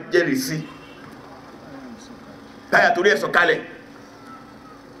lọ́rọ̀ bá jẹ́rìí sí táyà torí ẹ̀ sọ̀kalẹ̀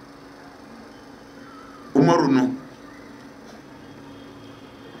Umaru nù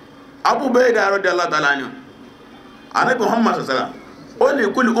Abu Bayda radiyallahu ta'ala anhu Ànábì Muhammad sallallahu alaihi wasallam ó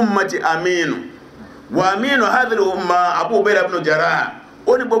ní kulli ummati aminu wa aminu hadhihi umma Abu Bayda ibn Jarrah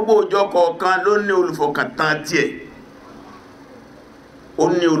ó ní gbogbo ọjọ́ kọ̀ọ̀kan ló ní olùfọkàntán tiẹ̀ ó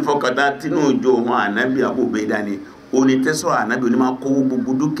ní olùfọkàntán tínú ọjọ́ wọn Ànábì Abu Bayda ni ó ní tẹ́sọ̀ Ànábì ó ní máa kó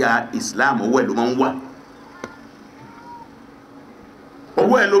gbogbo dúkìá Islam owó ẹ̀ ló máa ń wà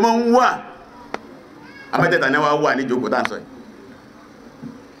owó ẹ̀ ló máa ń wà amẹ́tẹ̀ta ní wá wà ní ìjókòó tàà sọ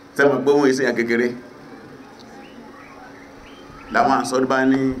sẹ́mọ̀ pé wọ́n èsì ya kékeré láwọn àṣọ́dún bá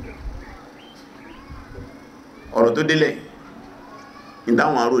ní ọ̀rọ̀ tó délẹ̀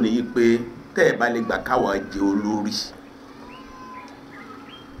ìdáwọn arò ní yí pé tẹ́ẹ̀ bá lè gbà káwà jẹ olórí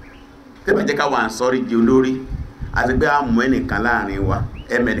tẹ́ẹ̀ bá jẹ́ káwà àṣọ́rí jẹ olórí àti pé a mú ẹnìkan láàrin wa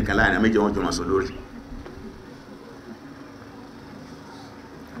ẹnìkan láàrin àmẹ́jọ wọn jọ wọn sọ lórí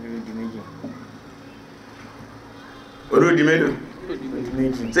olóòdì mélòó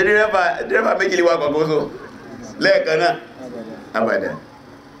ṣe dírẹ́fà méjì lè wà kọ̀kọ́sọ lẹ́ẹ̀kan náà abàdà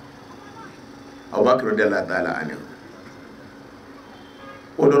Abubakar radiyallahu ta'ala anhu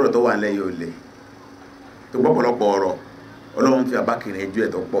ó lọ́rọ̀ tó wà lẹ́yìn olè tó gbọ́pọ̀lọpọ̀ ọ̀rọ̀ Ọlọ́run fi Abubakar ẹjú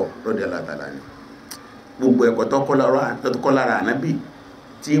ẹ̀ tó pọ̀ radiyallahu ta'ala anhu gbogbo ẹ̀kọ́ tó kọ́ lára Ànábì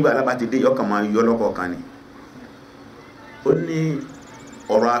tí ìgbà alábà ti dé yọkàn máa yọ lọ́kọ̀ọ̀kan ni ó ní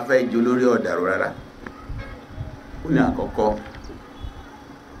ọ̀rọ̀ afẹ́ ìjọ lórí ọ̀dàrú rárá ó ní àkọ́kọ́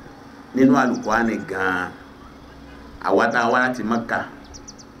nínú Al-Qur'ani gan-an àwátá wá láti Mákà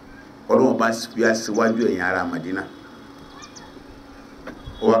Ọlọ́run bá fi síwájú ẹ̀yìn ara Madina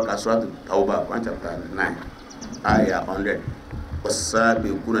ó wá ka Suratu Tawbah Quran chapter 9 ayah 100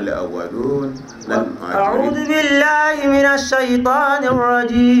 والسابقون الأولون أعوذ بالله من الشيطان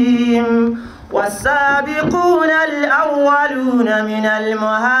الرجيم والسابقون الأولون من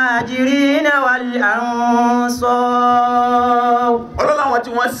المهاجرين والأنصار Ọlọ́run àwọn tí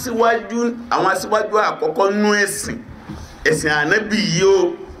wọ́n síwájú àwọn aṣíwájú àkọ́kọ́ nú ẹ̀sìn Ànábì yìí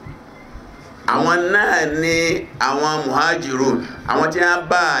o àwọn náà ni àwọn muhajirun àwọn tí wọ́n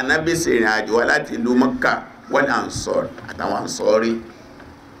bá Ànábì ṣe ìrìn àjò wá láti ìlú Mẹ́kà wal Ansar àtàwọn Ansari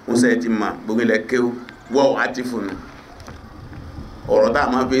ń sẹ́ ti ma gbogbo ilẹ̀ kéwú wọ́ àti fún ọ̀rọ̀ tá a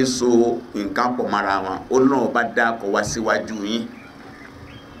máa fi so nǹkan pọ̀ mara wọn ó náà bá dákọ̀ wá síwájú yín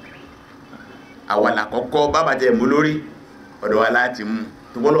àwàlà kọ́kọ́ bábà jẹ́ mú lórí ọ̀dọ̀ wa láti mú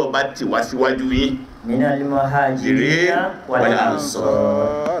tó bọ́lọ̀ bá ti wá síwájú yín minal muhajirina wal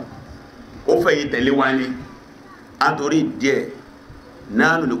ansar ó fẹ̀yìn tẹ̀lé wá ní àtòrí díẹ̀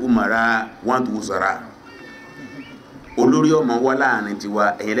náà lè kú mara wọ́n tó sọ́ra olórí ọmọ wá láàrin tiwa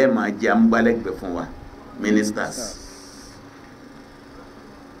ẹ̀yẹ́lẹ́ máa jẹ́ amúgbálẹ́gbẹ̀ fún wa ministers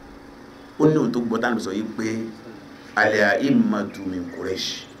ó ní òun tó gbọ́ tánà sọ yí pé al-a'immatu min Quraysh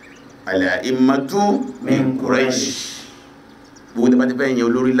al-a'immatu min Quraysh gbogbo tẹ́ bá ti fẹ́ yẹn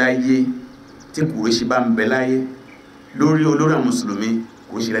olórí láyé tí Quraysh bá ń bẹ láyé lórí olórí àwọn mùsùlùmí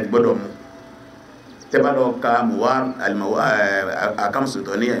Quraysh láti gbọ́dọ̀ mú tẹ́ bá lọ ka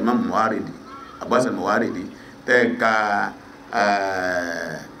àkàmùsùtọ̀ ní Imam Muwaridi Abbas al-Muwaridi tẹ́ ka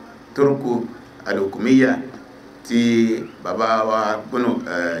Turku al-Hukumiyya tí bàbá wa gbọ́nà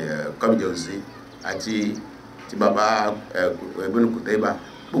kọ́bìjọ́sí àti tí bàbá gbọ́nà Kutayba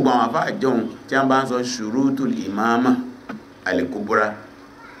gbogbo àwọn afá àjọun tí a bá ń sọ shurutul imama al-kubra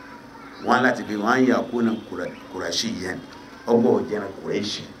wọ́n láti fi wọ́n yà kó na Qurashiyyan ọgbọ́ jẹ́nà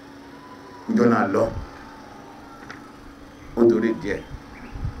Qurayshi jọna lọ ó torí díẹ̀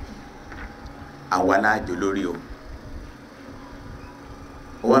àwọn aláàjò lórí o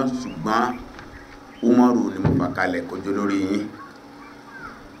wọ́n ṣùgbọ́n Umaru ni mo fà kalẹ̀ kọjọ lórí yín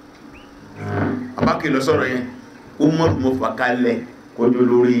Abubakar lọ sọ̀rọ̀ yẹn Umaru mo fà kalẹ̀ kọjọ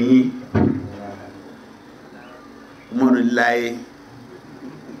lórí yín Umaru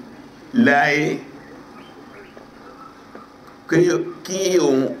láyé kí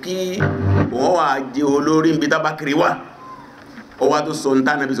òun wà jẹ olórí níbi tábákiri wà ó wá tó sọ ní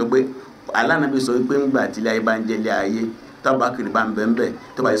tánàbí sọ pé alánàbí sọ pé ńgbà tí ilé ayé bá ń jẹ́ ilé ayé tábàkiri bá ń bẹ́ńbẹ́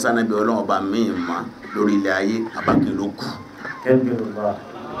tó bá yẹ sànàbí ọlọ́run ọba míì mọ́ lórí ilé ayé abákiri ló kù.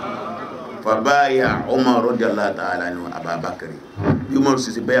 fàbáyà Umar radiyallahu ta'ala anhu Abubakar bí Umar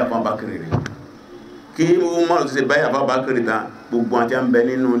sì ti bẹ́yà fún Abubakar rẹ̀ kí Umar sì ti bẹ́yà fún Abubakar tán gbogbo àti à ń bẹ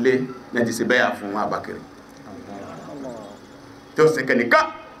nínú ilé náà ti sì bẹ́yà fún Abubakar tó sì kẹ́nìkan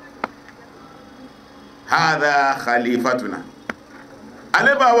hadha khalifatuna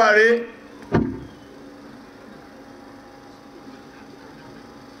alẹ́bàwárí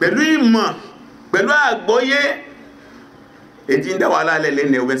pẹ̀lú ìmọ̀ pẹ̀lú àgbọ́yé ètí ń dáwà alálẹ̀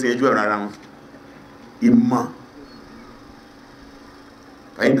lẹ́nà ẹgbẹ́ sí ẹjú ọ̀rọ̀ ara wọn ìmọ̀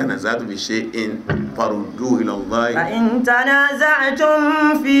فإن تنازعتم في شيء فردوه إلى الله فإن تنازعتم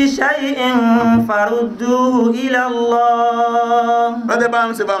في شيء فردوه إلى الله lọ́dẹ̀ bá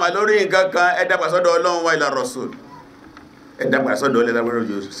ń ṣe bá wà lórí nǹkan kan ẹ dá padà sọ́dọ̀ Ọlọ́run wa ila Rasul ẹ dá padà sọ́dọ̀ Ọlọ́run wa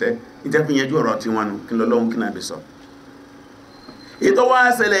lórí òṣìṣẹ́ ìjẹ́fì yẹn jú ọ̀rọ̀ tí wọ́n nù kí lọ́lọ́run kí náà bí sọ ìtọ́ wá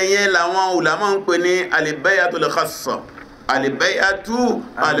ṣẹlẹ̀ yẹn làwọn ulama ń pè ní al-bay'atul khassa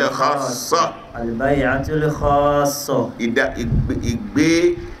al-bay'atul khassa al-bay'atul khassa ìgbé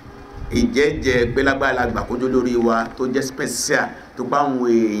ìjẹ́jẹ́ pé lágbára gbàkójó lórí wa tó jẹ́ special tó pa àwọn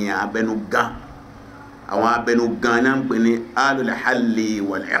èèyàn abẹnugan àwọn abẹnugan náà ń pè ní alul halli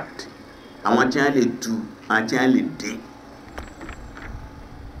wal 'aqd àwọn tí wọ́n lè tu àwọn tí wọ́n lè dé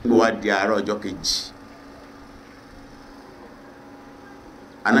gbọ́ wá di àárọ̀ ọjọ́ kejì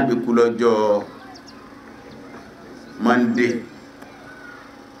Ànábì kú lọ́jọ́ Monday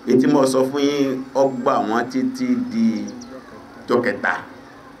ètí mo sọ fún yín ọgbà wọn títí di jọ́kẹta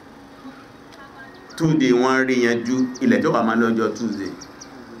Tuesday wọ́n rí yanjú ilẹ̀ tó wà máa lọ́jọ́ Tuesday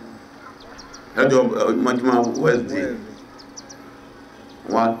lọ́jọ́ mọ́júmọ́ Wednesday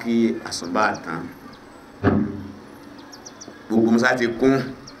wọ́n kí àsùnbà tán gbogbo mọ́sá ti kún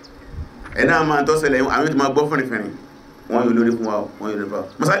ẹ̀nà máa tọ́sẹ̀lẹ̀ àwọn ètò máa gbọ́ fúnrifìnrin wọ́n yóò lórí fún wa wọ́n yóò lórí fún wa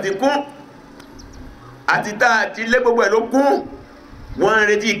mọ́sá ti kún àti tá àti lé gbogbo ẹ̀ ló kún wọ́n ń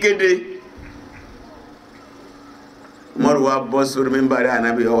retí ìkéde mọ́rù wa bọ́ sórí mímbàrí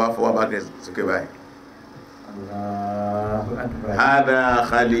Ànábì ọwá fọwọ́ bá kẹsì sókè báyìí hādhā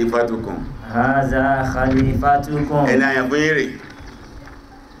khalifatukum hādhā khalifatukum ẹni àyàn fún yìí rè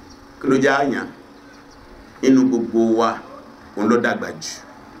kí ló já àyàn inú gbogbo wa òun ló dàgbà jù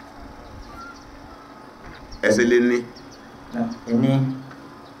ẹsẹ̀ lé ní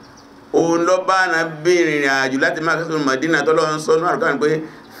òun lọ bá Ànábì ìrìn àjò láti máa kẹsàn Mádínà tọ́lọ́ ń sọ ní àrùkán pé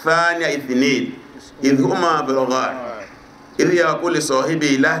thāniya ithnayn idh huma fil ghār idh yaqūlu li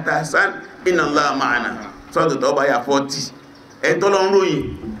ṣāhibihi lā taḥzan inna Allāha ma'anā sọ́tọ̀ tọ́ bá yà 40 ẹ̀ tọ́lọ́ ń ròyìn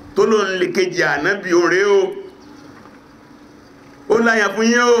tó ló ń lè kejì Ànábì òré o ó láyà fún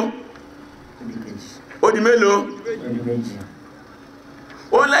yín o ó di mélòó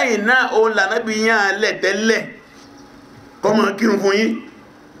ó lẹ́yìn náà ó lànàbí yán lẹ́tẹ́lẹ̀ kọmọ kírun fún yín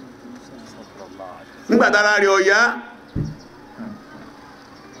nígbàtàrà rẹ̀ ọ̀yá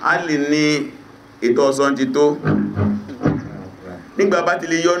a lè ní ètò ọ̀sán ti tó nígbà bá ti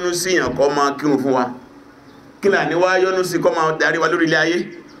lè yọ́nú sí ìyàn kọmọ kírun fún wa kí là ní wá yọ́nú sí kọmọ darí wa lórí ilé ayé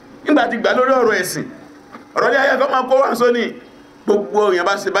nígbà ti gbà lórí ọ̀rọ̀ ẹ̀sìn ọ̀rọ̀ ilé ayé kọmọ kó wà sóní gbogbo èèyàn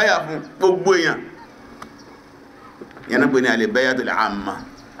bá ṣe báyà fún gbogbo èèyàn yana pè ní al-bay'atul 'amma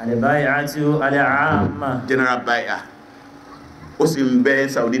al-bay'atul 'amma general bay'a ó sì ń bẹ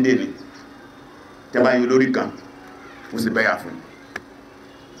Saudi dé ní tẹ́bá yìí lórí kan ó sì bẹ́yà fún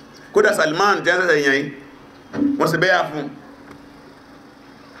kódà Salman jẹ́sẹ̀ èèyàn yìí wọ́n sì bẹ́yà fún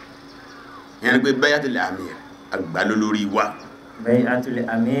yana pé bay'atul amir àgbà lórí wa bay'atul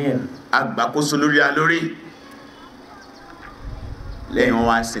amir àgbà kó so lórí alórí lẹ́yìn wọn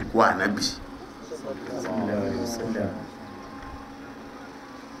wá sìnkú Ànábì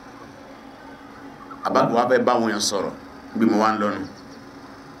àbábọ̀ wá fẹ́ bá wọn yàn sọ̀rọ̀ bí mo wá ń lọ́nu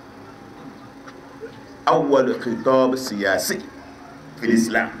awwal khitab siyasi fil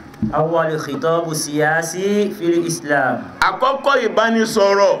Islam awwal khitab siyasi fil Islam àkọ́kọ́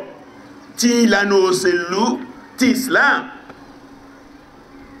ìbánisọ̀rọ̀ tí ìlànà òṣèlú ti Islam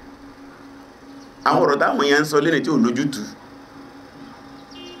àwọn ọ̀rọ̀ táwọn èèyàn ń sọ lẹ́nà tí ò lójútùú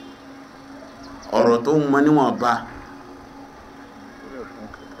ọ̀rọ̀ tó ń mọ níwọ̀n bá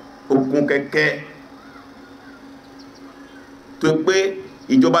okun kẹ́kẹ́ tó pé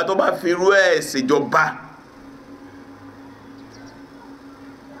ìjọba tó bá fi rú ẹ̀ ṣèjọba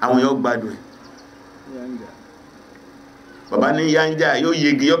àwọn yóò gbádùn ẹ̀ bàbá ní yánjá yóò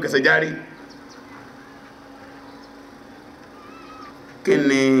yegi yóò kẹsẹ̀ járí kí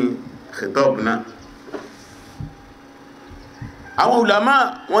ni khitab náà àwọn ulama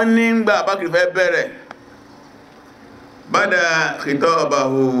wọ́n ní ń gbà Abubakar fẹ́ bẹ̀rẹ̀ bada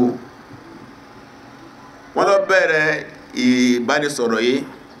khitabahu wọ́n lọ bẹ̀rẹ̀ ìbánisọ̀rọ̀ yìí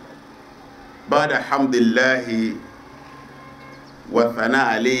ba'da hamdillahi wa thana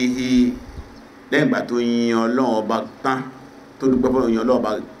alayhi lẹ́yìn ìgbà tó yin Ọlọ́run ọba tán tó dúpẹ́ fún yin Ọlọ́run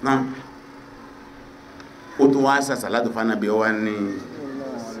ọba tán ó tún wá sàṣàlátù fánàbí ọwá ní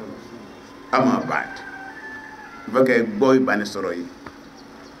amma ba'd ìfẹ́kẹ́ gbọ́ ìbánisọ̀rọ̀ yìí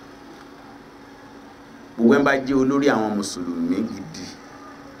gbogbo ẹ̀ bá jẹ́ olórí àwọn mùsùlùmí gidi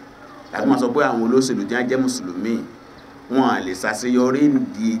láti máa sọ pé àwọn olóṣèlú tí wọ́n jẹ́ mùsùlùmí wọn à lè ṣàṣeyọrí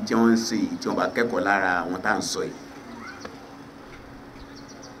di tí wọ́n ń ṣe yìí tí wọ́n bá kẹ́kọ̀ọ́ lára àwọn tá à ń sọ yìí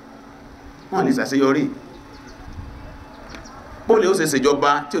wọ́n lè ṣàṣeyọrí bóòlù ó ṣe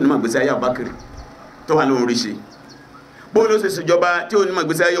ṣèjọba tí onímọ̀ ìgbésí ayé Abubakar tó wà lóhun rí ṣe bóòlù ó ṣe ṣèjọba tí onímọ̀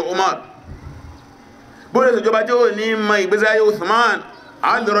ìgbésí ayé Umar bóòlù ó ṣe ṣèjọba tí onímọ̀ ìgbésí ayé Uthman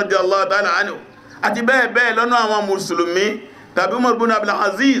Ali radiyallahu ta'ala anhu àti bẹ́ẹ̀ bẹ́ẹ̀ lọ́nà àwọn mùsùlùmí tàbí Umar ibn Abdul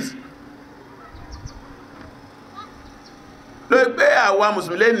Aziz ló pé àwa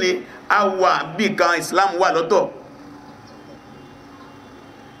mùsùlùmí ní àwa bí kan Islam wà lọ́tọ̀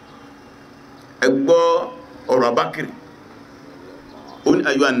ẹ gbọ́ ọ̀rọ̀ Abubakar ó ní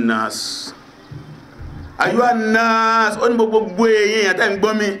ayyuhan nas ó ní gbogbo èyí àtẹ́ ń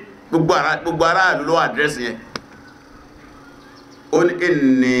gbọ́ mi gbogbo ará ló àdírẹ́sì yẹn ó ní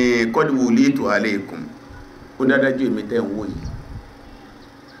inni qad wulitu alaykum ó dádájú èmi tẹ́ ń wò yìí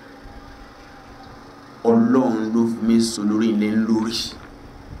Ọlọ́run ló fi mí so lórí ilé lórí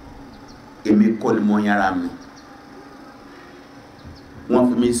èmi kọ́ ni mo yára mi wọ́n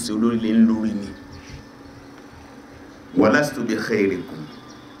fi mí so lórí ilé lórí ni walastu bi khairikum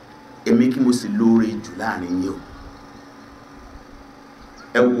èmi kí mo sì lóore jù láàrin yín o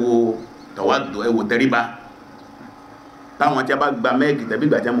ẹ wo tàwádù ẹ wo tẹríba táwọn tí a bá gba mẹ́ẹ̀kì tẹ̀bí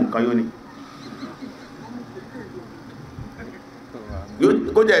ìgbà tí a mú nǹkan yóò ní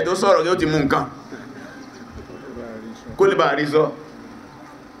kó jẹ́ ètò sọ̀rọ̀ yóò ti mú nǹkan kó lè bá rí sọ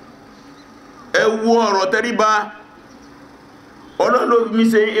ẹ wo ọ̀rọ̀ tẹríba Ọlọ́run mi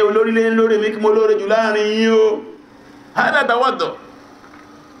ṣe olórílẹ̀ lórí mi kí mo lóore jù láàrin yín o hádà tàwádù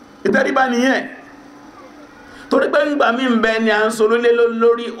ìtẹríba nìyẹn torí pé ń gbà mí ń bẹ ni à ń so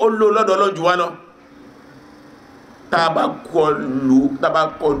lórí olóòlọ́dọ̀ lọ́jù wá lọ tàbá kọlu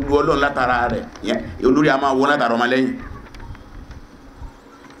Ọlọ́run látara rẹ̀ olórí a máa wọ́n látara ọmọ lẹ́yìn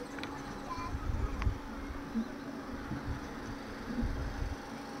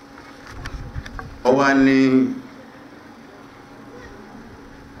ọwá ní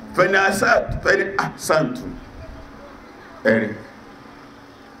fẹ́ni àsáàtù ẹ̀rẹ̀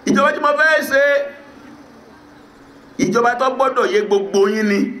ìjọba tí mo fẹ́ ṣe ìjọba tó gbọ́dọ̀ yé gbogbo yín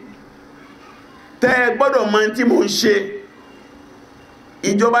ni tẹ́ gbọ́dọ̀ mọ̀ tí mo ń ṣe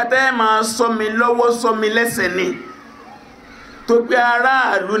ìjọba tẹ́ máa sọ mi lọ́wọ́ sọ mi lẹ́sẹ̀ ni tó pé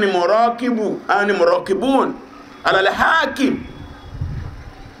aráàlú ni mọ̀rọ̀kìbùn alàlẹ̀ hakim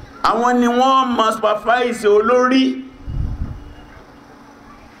àwọn ni wọ́n ma supervise olórí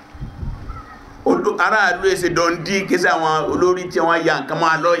aráàlú èsè dọ̀ndí kéṣe àwọn olórí tí wọ́n ya nǹkan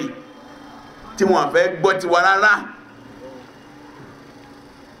máa lọ́yìí tí wọ́n fẹ́ gbọ́ ti wà rárá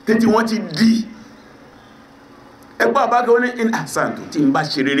títí wọ́n ti di ẹgbọ́ àbákẹ́ wọ́n ní in àsáǹtò tí ń bá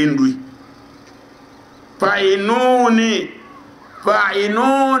ṣe rere ń lùí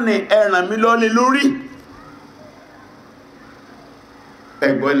fàínúni ẹ̀ràn mi lọ́lé lórí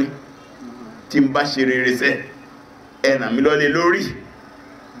ẹgbọ́ ni tí ń bá ṣe rere sẹ́ ẹ̀ràn mi lọ́lé lórí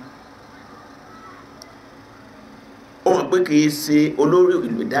ó mọ̀ pé kìí ṣe olórí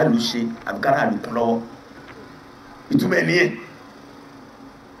ìdálù ṣe àbíkára àlùkún lọ́wọ́ ìtumẹ̀ ní ẹ̀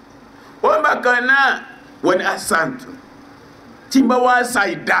wọ́n bá kan náà wọ́n ni àsáǹtò tí ń bá wá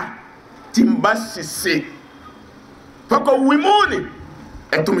ṣàìdá tí ń bá ṣìṣe fọ́kọ̀ wímúnì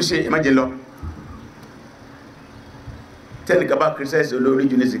ẹ̀tún ṣe ẹ̀májẹ lọ tẹ́nìkà bá kìrìsẹ́sì olórí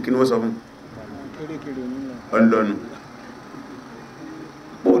jù ní sí kí ní wọ́n sọ fún ọlọ́nu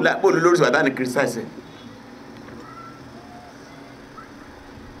bóòlù lórí sọ̀dá ní kìrìsẹ́sì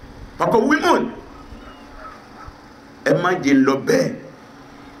fọ́kọ̀ wímúnì ẹ̀májẹ lọ bẹ́ẹ̀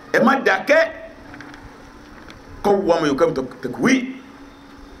ẹ má dákẹ́ kọ́ wọ́n mọ̀ yóò kẹ́ tẹ̀kùwí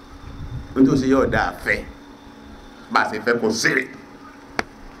ní tó sì yọ́ dáa fẹ́ bá ṣe fẹ́ kó sírì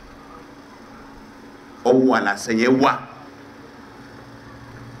ọwọ́ àlàsẹ̀yẹ wà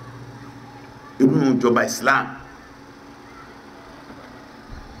inú ìjọba Islam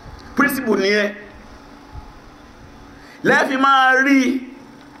príncipù ní ẹ lẹ́fí máa rí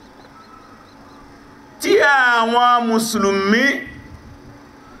tí àwọn mùsùlùmí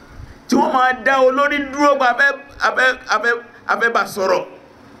tí wọ́n máa dá olórí dúró pa afẹ́bà sọ̀rọ̀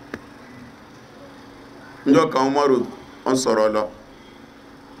níjọ́ kan Umaru wọ́n sọ̀rọ̀ lọ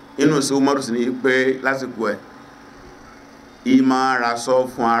inú sí Umaru sí ní pé lásìkò ẹ̀ ìmọ̀ rasọ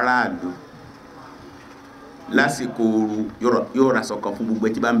fún aráàlú lásìkò ooru yóò rasọ kan fún gbogbo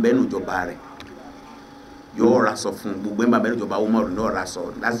ẹ̀ tí bá ń bẹ́nu ìjọba rẹ̀ yóò rasọ fún gbogbo ẹ̀ tí bá ń bẹ́nu ìjọba Umaru yóò rasọ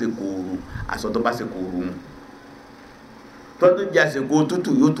lásìkò ooru aṣọ tó bá sìkò ooru mu tọ́tún jẹ́ àsìkò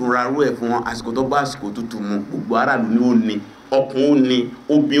tútù yóò tún ra rú ẹ̀ fún wọn àsìkò tó bá àsìkò tútù mu gbogbo aráàlú ni ó ní ọkùnrin ó ní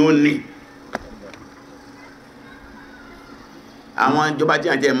obìnrin ó ní àwọn ìjọba tí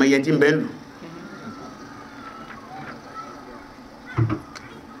àjẹ́ ẹ̀mọ iye tí ń bẹ́ lù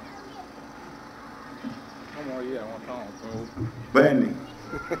bẹ́ẹ̀ni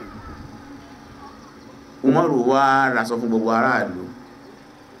Umaru wá rasọ fún gbogbo aráàlú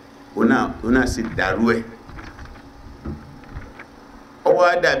ó náà sì dàrú ẹ̀ ó wá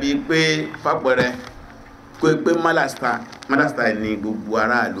dàbí pé fàpẹrẹ pé malasta ní gbogbo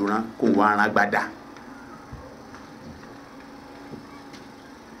aráàlú rán kò wá rán agbádá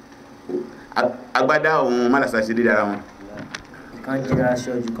agbádá ohun malasta ṣe dé dára wọn kan jẹ́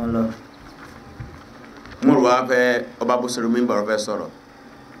aṣọ jù kan lọ Umaru wá fẹ́ ọba bó sọ̀rọ̀ mímbà fẹ́ sọ̀rọ̀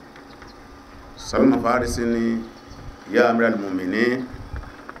Salman Farisi ni ya amiral mu'minin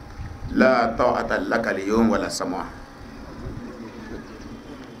la ta'ata laka al-yawm wala sam'a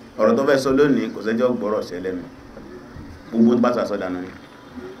ọ̀rọ̀ tó fẹ́ sọ lónìí kò sẹ́jọ́ gbọ́rọ̀ ṣẹ lẹ́nu gbogbo bá sàsọ́ dànù ní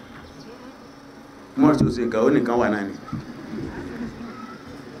mọ́ tí ó sì nǹkan ó nìkan wà náà ni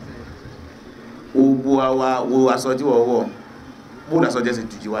gbogbo àwa wo aṣọ tí wọ́n wọ̀ bóòlù aṣọ jẹ́ sí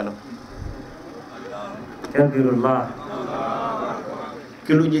jù jí wá lọ Dhikrullah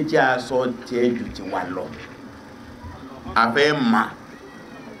kí ló jẹ́ tí aṣọ tí ẹ jù jí wá lọ afẹ́ mà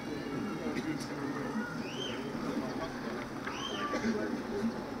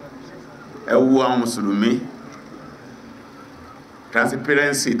ẹ wo àwọn mùsùlùmí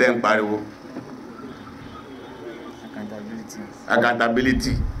transparency dẹ́ ń pariwo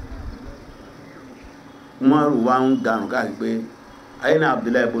accountability Umaru wá ń garùn káàkiri pé ayé náà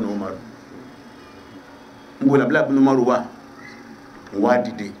Abdullahi ibn Umaru ń bò Abdullahi ibn Umaru wá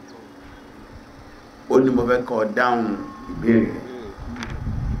dìde ó ní mo fẹ́ kọ́ dáhùn ìbéèrè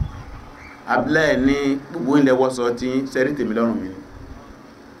Abdullahi ní gbogbo ilẹ̀ wọ́sọ tí sẹ́rí tèmi lọ́rùn mi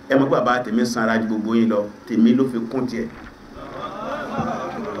ẹ mọ̀ pé bàbá tèmi sanra ju gbogbo yín lọ tèmi ló fi kún tiẹ̀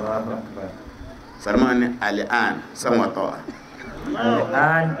Salman ní al-an sam'a ta'a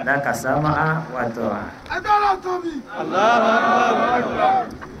al-an laka sam'a wa ta'a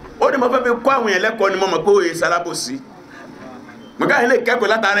ó ní mo fẹ́ fi kọ́ àwọn èèyàn lẹ́kọ̀ọ́ ni mo mọ̀ pé òye sálábòsí mo ká ilé kẹ́kọ̀ọ́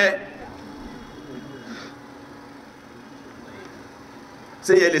látàrẹ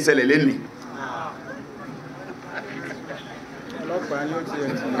ṣé yẹ lè ṣẹlẹ̀ lẹ́nìí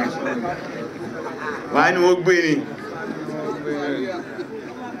wà ní wọ́n gbé ni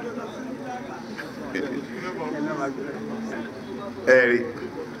ẹ̀rí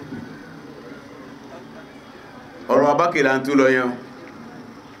ọ̀rọ̀ abákìlá ń tú lọ yẹn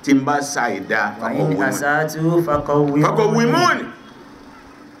tí ń bá ṣàìdá fakọ̀wìmọ́ni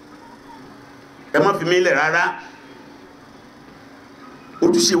ẹ má fi mílẹ̀ rárá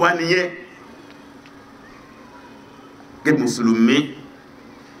ojúṣe wa nìyẹn gẹ́gẹ́ mùsùlùmí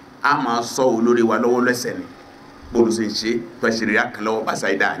a máa sọ olórí wa lọ́wọ́ lẹ́sẹ̀ ni bóòlù sí ṣe pẹ̀sìrì àkànlọ́wọ́ bá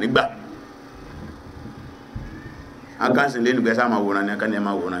ṣàìdá nígbà agánsìn lé nìgbẹ́sà máa wòrán ní akáni ẹ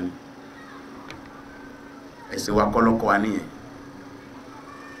máa wòrán ní ẹ̀sìn wa kọ́lọ́kọ́ wa níyẹn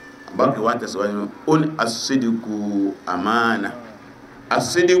àbákẹ́ wa tẹ̀síwájú ó ní asídìkú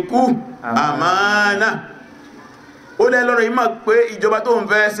àmánà ó lẹ́ lọ́rọ̀ yìí máa pé ìjọba tó ń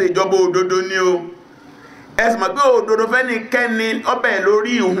fẹ́ ṣe ìjọba òdodo ní o ẹ̀sìn máa pé òdodo fẹ́ ní kẹ́ni ọbẹ̀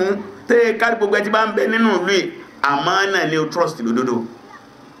lórí ìhun tẹ́ kárí gbogbo ẹ tí bá ń bẹ nínú ìlú àmánà ni o trust lódodo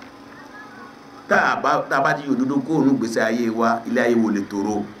tàbá tí òdodo kó ònú gbèsè ayé wa ilé ayé wo lè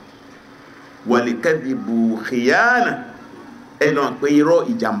tòrò wàlè kadhibu khiyana ẹ̀nà pé irọ́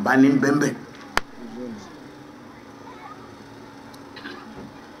ìjàmbá ní bẹ́ẹ̀bẹ́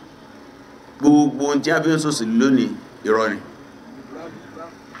gbogbo tí a fi ń sọ́sì lónìí irọ́ ni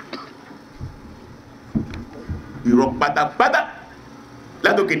irọ́ pátápátá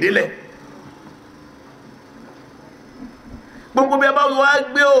látòkè délẹ̀ gbogbo bí a bá wá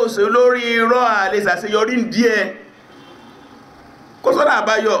gbé òṣè lórí irọ́ àlesàṣeyọrí díẹ̀ kó sọ́nà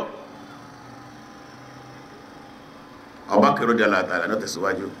àbáyọ ọba kẹrọ jẹ́ látàrà náà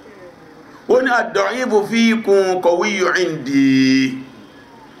tẹ̀síwájú ó ní ad-da'ifu fikum qawiyyu 'indi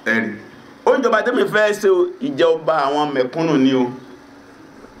ẹ̀rì ó ń jọba tẹ́mì fẹ́ ṣe ìjọba àwọn mẹ̀kúnnù ní o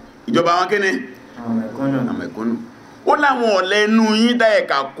ìjọba àwọn kíni àwọn mẹ̀kúnnù ó láwọn ọ̀lẹ inú yín dá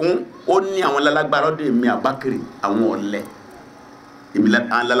ẹ̀ka kún ó ní àwọn lálágbára lọ́dọ̀ èmi Abákìrì àwọn ọ̀lẹ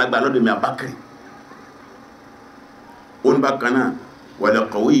lálágbára lọ́dọ̀ èmi Abákìrì ó ní bákan náà wal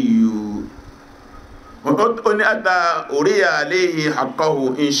qawiyyu ó ní ata uriya alayhi haqqahu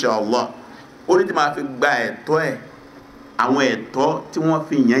inshallah ó ní tí máa fi gba ẹ̀tọ́ ẹ̀ àwọn ẹ̀tọ́ tí wọ́n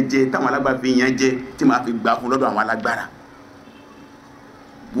fi yẹn jẹ táwọn alágbára fi yẹn jẹ tí máa fi gbà fún lọ́dọ̀ àwọn alágbára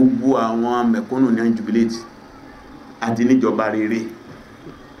gbogbo àwọn mẹ̀kúnnù ní jubilate àti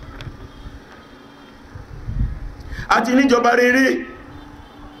níjọba rere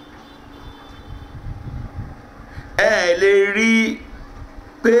ẹ lè rí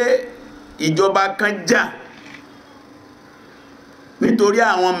pé ìjọba kan jà nítorí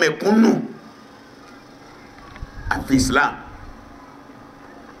àwọn mẹ̀kúnnù àfi Islam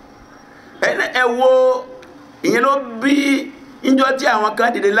ẹ wo ìyẹn ló bí ìjọ tí àwọn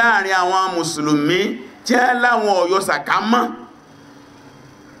kan dìde láàrin àwọn mùsùlùmí tí ẹ láwọn ọ̀yọ́ sàká mọ́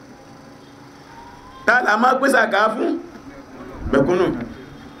tààlà máa pín sàká fún mẹ̀kúnnù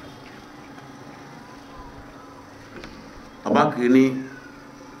ọbákiri ní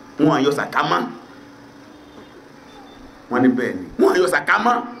wọ́n àyọ́ sàká mọ́ wọ́n ní bẹ́ẹ̀ ni wọ́n àyọ́ sàká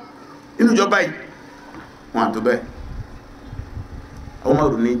mọ́ nínú ìjọba yìí wọ́n àtó bẹ́ẹ̀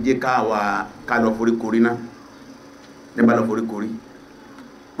Umaru ní jẹ́ ká lọ foríkorí náà nígbà lọ foríkorí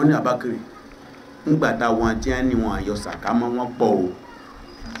wọ́n ní Abákiri ńgbàtà wọn tí a ní wọn àyọ́ sàká mọ́ wọ́n pọ̀ o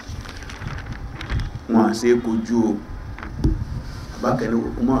wọ́n àṣẹ kojú o Abákiri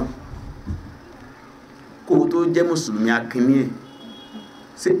Umaru kó tó jẹ́ mùsùlùmí akíní ẹ̀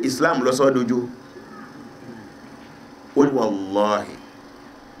sí Islam lọ sọ́dójú ó ní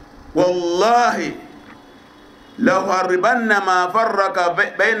wallahi laharribanna ma farraka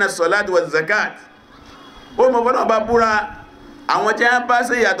bayna salati wa zakat ó mọ̀ fọ́nà bá búra àwọn tí a bá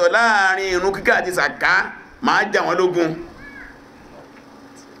ṣe yàtọ̀ láàrin ìrun kíkà àti sàká máa jà wọ́n lógun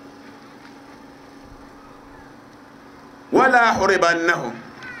wala huribannahum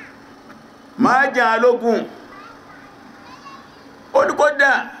máa jà lógun ó ní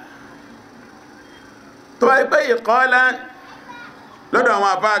kódà tó bá pẹ́ ìkọ́lá lọ́dọ̀ àwọn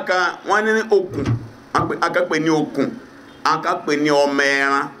àfáà kan wọ́n ní okùn akápẹ́ ní okùn akápẹ́ ní ọmọ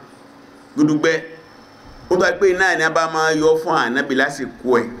ẹran gúdúgbẹ́ ó tó pé náà ni a bá máa yọ fún ànábì lásìkò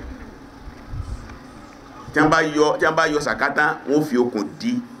ẹ̀ tí a bá yọ sàkátá wọ́n fi okùn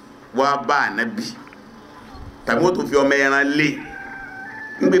dí wá bá ànábì tàbí wọ́n tó fi ọmọ ẹran lé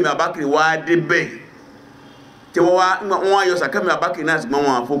nígbèmí Abákiri wá débẹ̀ tí wọ́n yọ sàkámi Abákiri náà ṣùgbọ́n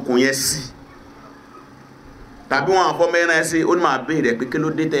wọn àfokùn yẹn sí tàbí wọn àfọmọ ẹran ẹ sí ó ní máa béèrè pé kí ló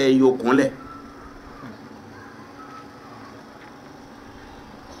dé tẹ́ yọ okùn lẹ̀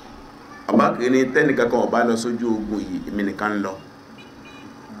Abákiri ní tẹ́nìkankan ọba lọ sójú ogun yìí èmi nìkan lọ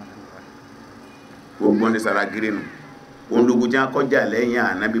gbogbo ní Sàràgírì nù òun lógun jẹ́ akọ́jà lẹ́yìn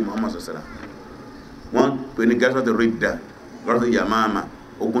ànábì Muhammad sọ̀sọ̀rà wọ́n pè ní gẹ́sọ́tò rídà gọ́sọ́tò Yamama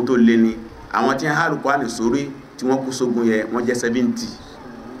ogun tó lé ní àwọn tí HALQAH sórí tí wọ́n kú sógun yẹ wọ́n jẹ́ 70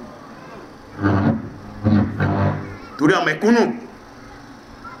 torí àwọn mẹ̀kúnnù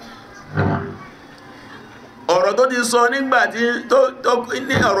ọ̀rọ̀ tó ti sọ nígbàtí tó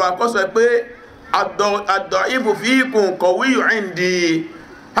ní ọ̀rọ̀ àkọ́sọ pé ad-da'ifu fiikum qawiyyun 'indi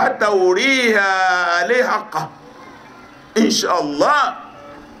hatta uriha alayhi haqqah inshallah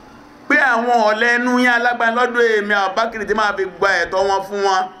pé àwọn ọ̀lẹ́nu yá alágbàá lọ́dọ̀ èmi Abákiri tí máa fi gba ẹ̀tọ́ wọn fún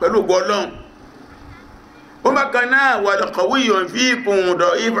wọn pẹ̀lú Ọlọ́run ó bákan náà wal qawiyyu fiikum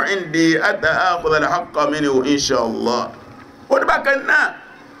da'ifun 'indi hatta akhudha al-haqqa minhu inshallah ó ní bákan náà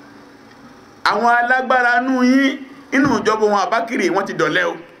àwọn alágbára nú yín inú ìjọba wọn Abákiri wọ́n ti dọ̀lẹ́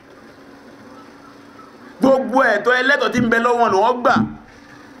o gbogbo ẹ̀tọ́ ẹlẹ́tọ̀ tí ń bẹ lọ́wọ́ ló wọ́n gbà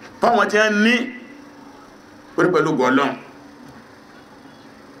fáwọn tí wọ́n ní orí pẹ̀lú Ọlọ́run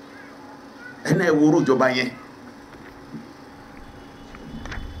ẹ̀nà ìwòrú ìjọba yẹn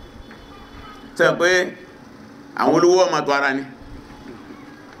tẹ́ pé àwọn olówó ọmọ tó ara ní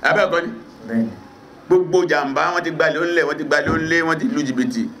abẹ́ẹ̀kọ́ ní gbogbo jàmbá wọ́n ti gbalẹ̀ onílẹ̀ wọ́n ti gbalẹ̀ onílẹ̀ wọ́n ti lù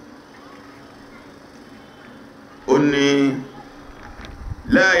jìbìtì ó ní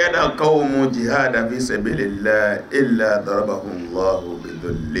la yada qawmu jihada fi sabilillah illa darabahumullahu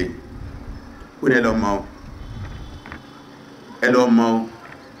bidhulli ó ní ẹlọ́mọ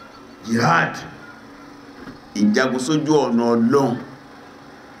jihad ìjagun sójú ọ̀nà Ọlọ́run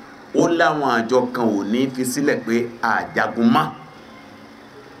ó láwọn àjọ kan ò ní fi sílẹ̀ pé àjagun má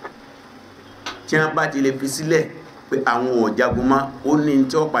tí wọ́n bá ti lè fi sílẹ̀ pé àwọn ọ̀jagun má ó ní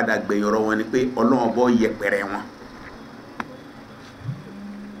tí ó padà gbẹ̀yọ̀rọ̀ wọn ni pé Ọlọ́run bọ́ yẹpẹrẹ wọn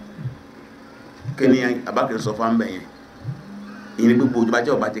kí ni Abákiri sọ fún àmbẹ̀ yẹn ìyẹn gbogbo òjò bá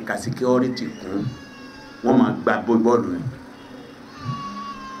jẹ́ ọba ti ka security kún wọ́n máa gba bọ́ọ̀lù ni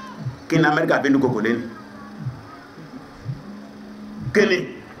kí ni Amẹ́ríkà fi ń dúkòkò lẹ́ni kí ni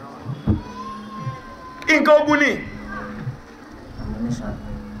nǹkan ogun ni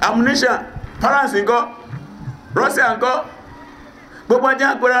ammunition France ńkọ́ Russia ńkọ́ gbogbo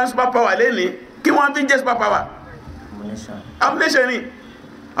ajá pẹ̀lú super power lẹ́ni kí wọ́n fi ń jẹ́ super power ammunition ni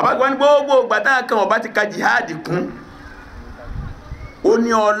àbágbọ́n ní gbogbo gbàtà kan ọba ti ka jihad kún ó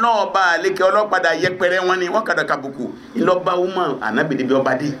ní ọlọ́ọ̀ba àlékẹ́ ọlọ́padà yẹpẹrẹ wọn ni wọ́n kàdà kàbùkù ìlọ́ba woman ànábìdì bí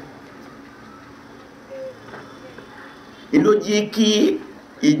ọba dé ìlú jí kí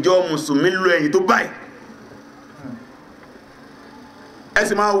ìjọ mùsùlùmí lọ ẹ̀yìn tó báyìí ẹ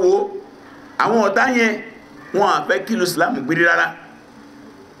sì máa wo àwọn ọ̀tá yẹn wọn à fẹ́ kí ìlú Islam gbérí rárá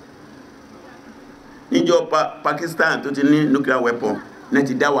níjọ Pakistan tó ti ní nuclear weapon náà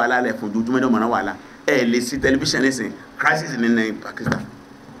ti dá wàhálà lẹ̀ fún ojoojúmọ́ ẹ̀dọ́ mọ̀nà wàhálà ẹ̀ lè sí tẹlifíṣàn ẹ̀sìn crisis ní Pakistan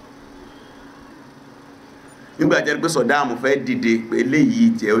nígbà jẹ́ pé Saddam fẹ́ dìde pé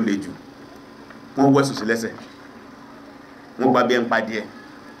eléyìí jẹ́ ó le jù wọ́n wẹ́sùn sí lẹ́sẹ̀ wọ́n gba bí ẹ ń pa díẹ̀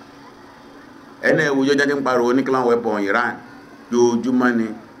ẹnà ìwòjọ́ jáde ń pariwo nuclear weapon Iran yóòjúmọ́ ni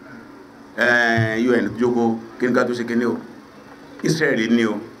UN jókòó kíníkà tó ṣe kíní o Israel ní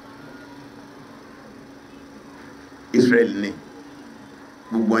o Israel ní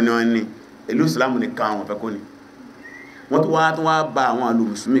gbogbo ẹni wọn ní ìlú Islam ní ká àwọn fẹ́kọ́ ni wọ́n tó wá bá àwọn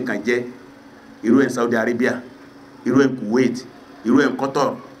alùmùsùlùmí kan jẹ́ irú ẹ̀ Saudi Arabia irú ẹ̀ Kuwait irú ẹ̀ Qatar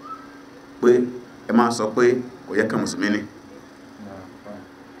pé ẹ máa sọ pé kò yẹ ká mùsùlùmí ni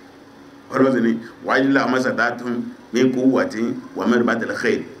ọlọ́sìn ni wáyé láàmásàdá tún ní kó wà tí wà mẹ́rin bá tẹ̀lé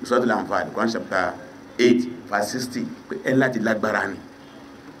xeyr Suratul Anfal Quran chapter 8 verse 60 pé ẹ láti lágbára ni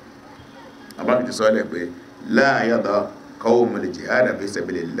abákìtì sọ́ọ́lẹ̀ pé la yada qawmul jihada fi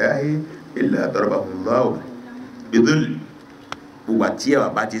sabilillahi illa darabahumullahu bidhul gbogbo àti ẹwà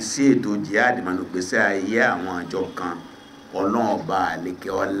bá ti sí ètò jihad manu gbèsè ayé àwọn àjọ kan ọlọ́ọ̀ba àlekè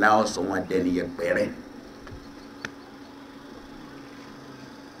ọlá ọ̀sán wọn dẹni yẹpẹrẹ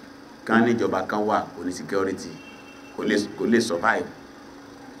kan níjọba kan wà kò ní security kò lè survive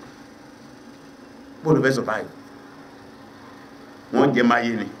bó ló fẹ́ survive wọ́n jẹ máa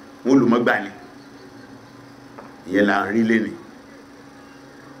yé ni wọ́n lò mọ́gbà ni ìyẹn là ń rí lé ni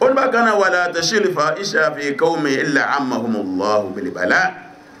ó ní bákan náà wala tashil fahisha fi qawmi illa ammahumullahu bil bala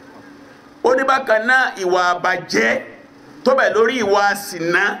ó ní bákan náà ìwà àbàjẹ́ tó bẹ̀ lórí ìwà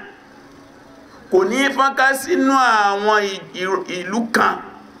ṣìnà kò ní fọ́nká sínú àwọn ìlú kan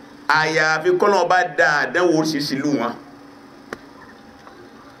àyàfi kọ́lọ̀ bá dá àdánwò oríṣiríṣi ìlú wọn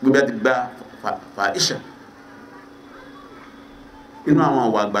gbogbo àti gba fahisha inú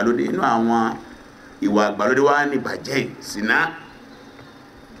àwọn ìwà àgbàlódé wá ní ìbàjẹ́ ṣìnà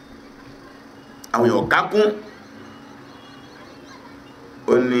àwọn èèyàn kákún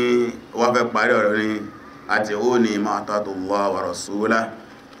ó ní wọ́n fẹ́ parí ọ̀rọ̀ ní àti ó ní ma ata'atullah wa rasulahu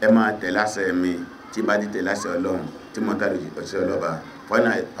ẹ máa tẹ̀láṣẹ mi tí bá ti tẹ̀láṣẹ Ọlọ́run tí mo tàbí òṣìṣẹ́ ọlọ́ba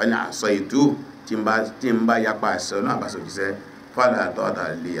fọ́nà àṣọ ìtú tí ń bá yapa àṣẹ náà bá sókíṣẹ́ fala ta'ata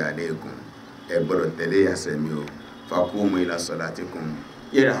li alaykum ẹ gbọ́dọ̀ tẹ̀lé àṣẹ mi o faqumu ila salatikum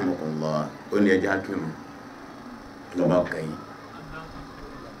yarhamukumullah ó ní ẹjá kírun lọ́ba kẹyìn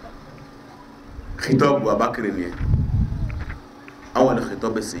khitabu Abakiri ni awal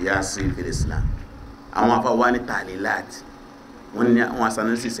khitab siyasi fil Islam àwọn afa wá ní ta'lilat wọ́n ní àwọn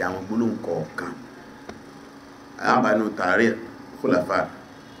analysis àwọn gbólóhùn kọ̀ọ̀kan abanu tarikh khulafa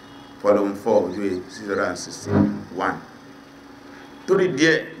volume 4 ojú 661 torí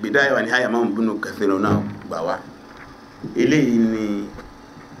díẹ̀ bidaya wa nihaya Imam Ibn Kathir náà gbà wá eléyìí ni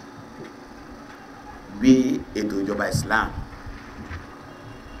bí ètò ìjọba Islam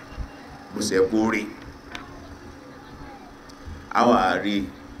bó ṣe kó rí àwọn àrí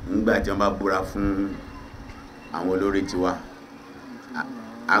nígbà tí wọ́n bá búra fún àwọn olórí tiwa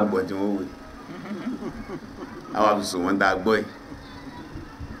agbọ̀n tí wọ́n wù àwọn àfisù wọn dá gbọ́ ẹ̀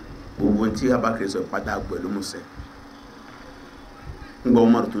gbogbo tí Abakiri sọ pátá pẹ̀lú musẹ̀ ńgbà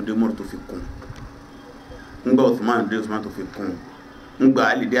Umar tó dé Umar tó fi kún ńgbà Uthman dé Uthman tó fi kún ńgbà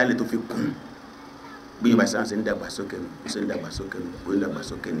Ali dé Ali tó fi kún bí Yorùbá sáà ṣe ń dàgbàsókè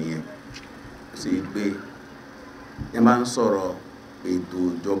nìyẹn sí pé ẹ máa ń sọ̀rọ̀ ètò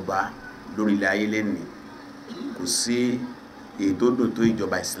ìjọba lórí ilẹ̀ ayé lẹ́nìí kò sí ètò dùn tó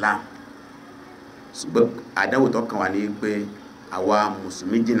ìjọba Islam ṣùgbọ́n àdáwò tó kàn wá ní pé àwa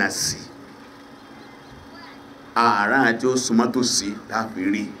mùsùlùmí jìnnà sí ààrán àti ó súnmọ́ tó sí láàfin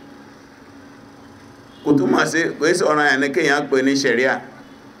rí kò túmọ̀ sí pé ọ̀ràn ẹ̀ ní kéèyàn pè ní ṣẹ̀ríà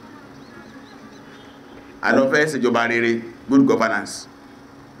àlọ́fẹ́ ìṣèjọba rere good governance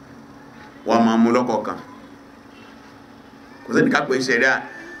wọ́n máa mú lọ́kọ̀ọ̀kan kò sí ní ká pè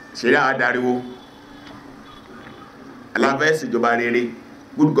ṣẹ̀ríà àdáríwó àlọ́fẹ́ ìṣèjọba rere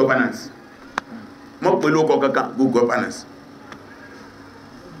good governance mọ́ pẹ̀lú ọkọ̀ kankan good governance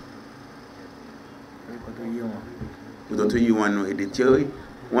kòtò tó yí wọn nù èdè tí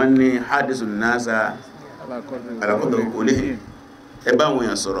wọ́n ní hadisun nasa alakọ́dọ̀ olè ẹ bá wọn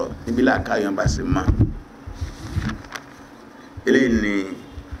yàn sọ̀rọ̀ níbi làákàyàn bá sì máa eléyìí ni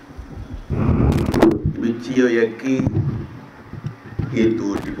ibi tí ó yẹ kí ètò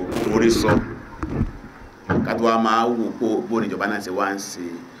ìdìbò orí sọ kátó wa máa wò pé bóni ìjọba náà ṣe wá ń ṣe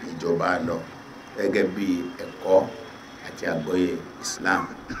ìjọba lọ gẹ́gẹ́ bí ẹ̀kọ́ àti àgbọ́yé Islam.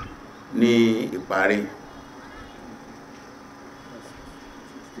 Ní ìparí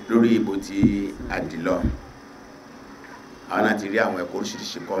lórí ìbò tí a dì lọ àwọn náà ti rí àwọn ẹ̀kọ́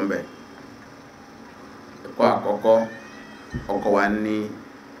oríṣiríṣi kọ́ ń bẹ̀. Ẹ̀kọ́ àkọ́kọ́ ọkọ̀ wa ní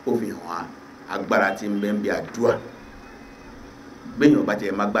ó fi hàn agbára tí ń bẹ ń bí àdúà gbẹ̀yìn ọba tí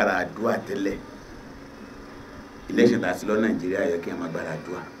ẹ má gbára àdúà tẹ́lẹ̀ election tàbí lọ Nàìjíríà yẹ kí ẹ má gbára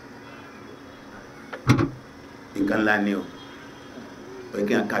àdúà nǹkan ńlá ni o pé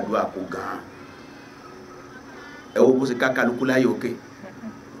kí ẹ kàdúà kó gan ẹ wo bó ṣe kákàlùkù láyé òkè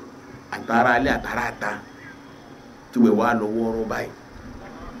àtàrà alẹ́ àtàrà àta tí wẹ̀ wá lọ wọ́ọ́rọ́ báyìí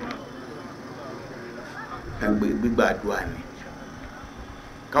gbígbà àdúà ni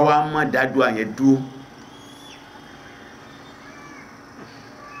káwa má dádúà yẹn dúró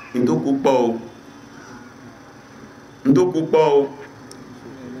ntókù pọ̀ o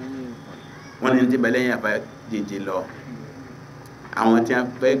wọ́n ní tí bẹ̀lẹ́ yẹn àfà jẹjẹ lọ àwọn tí a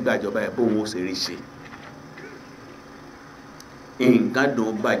fẹ́ gbàjọba ẹ̀ bóun ó ṣe rí ṣe nǹkan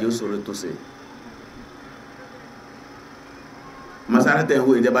dùn bàjẹ́ ó sọ̀rọ̀ tó ṣe masara tẹ̀ ń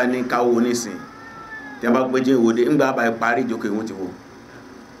wo ìjọba ní káwó nísìn tí a bá gbẹ́jẹ́ ìwòde ńgbà bá parí ìjókòó ìwọ̀n ti wo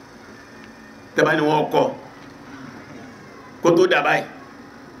tẹ́bá ni wọ́n kọ́ kó tó dà báyìí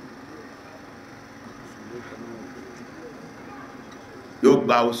yóò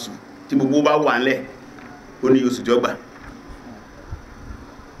gba oṣù tí gbogbo bá wà ńlẹ̀ ó ní oṣù jọgbà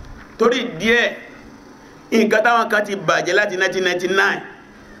torí díẹ̀ nǹkan táwọn kan ti bàjẹ́ láti 1999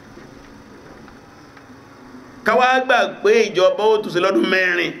 káwá gbà pé ìjọba ó túnṣe lọ́dún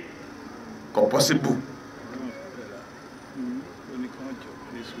mẹ́rin kò possible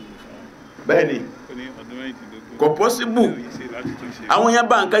bẹ́ẹ̀ni kò possible àwọn èèyàn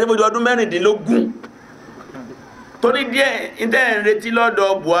bá nǹkan jẹ́ ọdún mẹ́rìndínlógún torí díẹ̀ ìtẹ́ ń retí lọ́dọ̀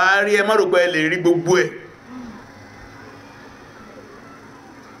Buhari ẹ má rò pé ẹ lè rí gbogbo ẹ̀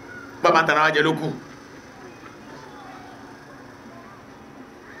bàbá tàrà wájẹ lókù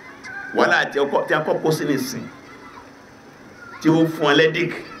wàhálà tí a kọ́ kó sí nìsín tí ó fún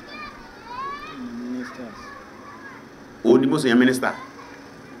ẹlẹ́dìk ó ní mọ́sùn yẹn mínísítà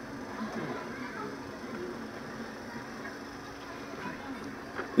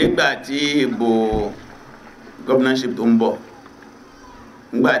nígbàtí ìbò governorship tó ń bọ̀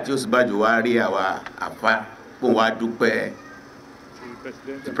nígbàtí Ọ̀ṣínbàjò wá rí àwa àfá kóun wá dúpẹ́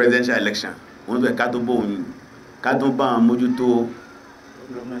presidential election wọ́n fẹ́ ká tó bá wọn mójútó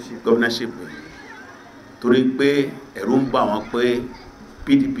governorship torí pé ẹ̀rù ń bà wọ́n pé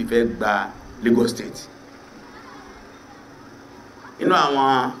PDP fẹ́ gba Lagos State inú àwọn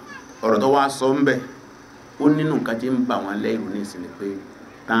ọ̀rọ̀ tó wá sọ ń bẹ̀ ó nínú nǹkan tí ń bà wọ́n lẹ́rù ní ìsinmi pé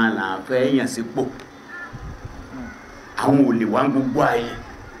tán là ń fẹ́ yàn sípò àwọn olè wá ń gbogbo ayé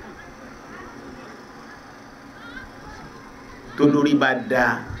tó lórí bá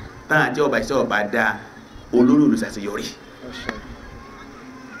dáa tán àti ọba iṣẹ́ ọba dáa olórí olùṣàṣeyọrí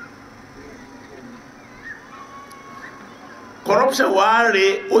corruption wá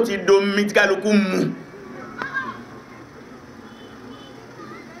rẹ̀ ó ti domi tí kálukú mú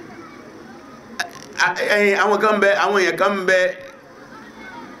àwọn èèyàn kan ń bẹ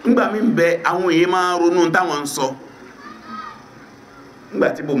ńgbà mí ń bẹ àwọn èèyàn máa ronú táwọn ń sọ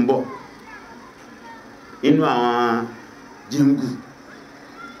ńgbàtí bò ń bọ̀ inú àwọn jíngù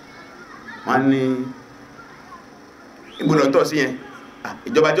wọ́n ní ìgbòlọ̀tọ̀ sí yẹn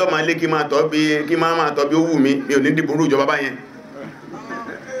ìjọba jọ máa lé kí máa tọ́ bí ó wù mí mi ò ní dìbò rú ìjọba báyẹn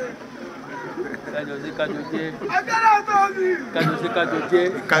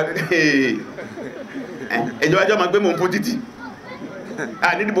ìjọba jọ máa gbé mọ̀ fún títì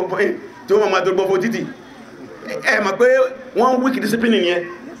ní dìbò tí wọ́n máa tó gbọ́ fún títì ẹ mọ̀ pé wọ́n wíkì discipline yẹn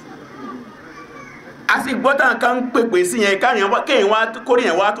a sì gbọ́ta ká ń pèpè sí yẹn kéèyàn wá kórí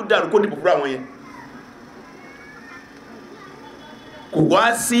yẹn wá tó dàrú kó dìbò fúra wọn yẹn kò wá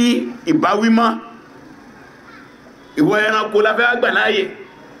sí ìbáwímọ́ ìwọ ẹranko láfẹ́ àgbà láàyè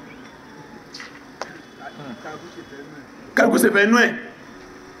kàkùsẹ̀ fẹ́nú ẹ̀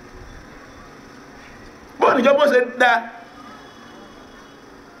bọ́ọ̀ níjọ́ bọ́ ṣe dá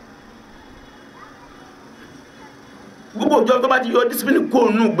gbogbo ìjọ tó bá ti yọ discipline kó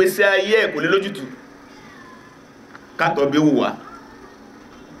nù gbèsè ayé ẹ̀ kò lè lójútù kátọ̀ bí wùwá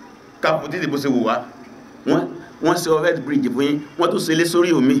kápù títí bó ṣe wùwá wọ́n ṣe overhead bridge fún yín wọ́n tún ṣe lé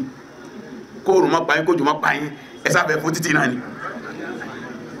sórí omi kó òrùn má pa yín kójò má pa yín ẹ sáfẹ́ fún títì náà ni.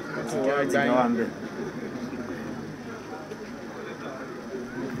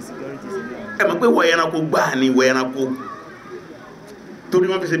 ẹ mọ̀ pé wọ ẹranko gbáà ni wọ ẹranko torí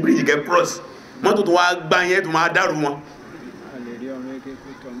wọ́n fi ṣe bridge kẹ́ cross mọ́tò tó wá gbá yẹn tó máa dàrú wọn.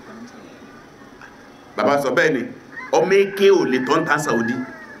 bàbá sọ bẹ́ẹ̀ ni ọmọ eke ò lè tọ́ ń tán Saudi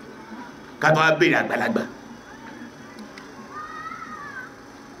ká tó wá béèrè àgbàlagbà.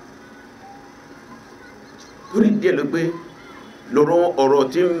 torí díẹ̀ ló pé lọ́rọ̀ ọ̀rọ̀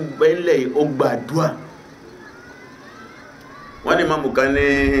tí ń bẹ́lẹ̀ ó gbàdúà wọ́n ní mọ́mù kan ní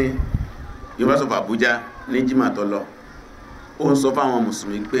University of Abuja ní jimá tó lọ ó ń sọ fáwọn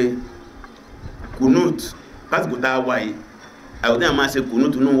mùsùlùmí pé kunut lásìkò tá a wà yìí àwọn tí a máa ṣe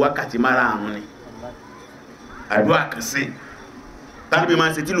kunut nínú wákàtí márààrún ni àdúrà kan sí tàbí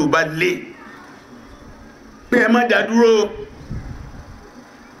máa ṣe tìlú bá lé pé ẹ má dá dúró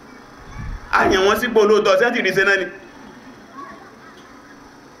àyàn wọn sípò lóòótọ́ sí àti ìrìnsẹ́ náà ni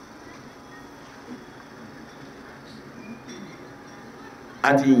a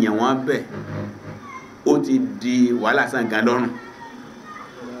ti yàn wọ́n bẹ̀ ó ti di wàhálà sàǹgá lọ́rùn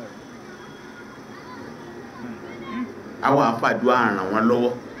àwọn àfàdúà ràn wọ́n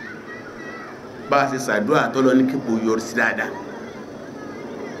lọ́wọ́ bá a ṣe ṣàdúà tó lọ ní kíkò yọrí sí dáadáa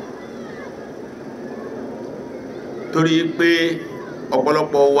torí pé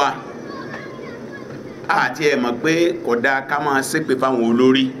ọ̀pọ̀lọpọ̀ wa àti ẹ̀ mọ̀ pé kódà ká máa ṣépè fáwọn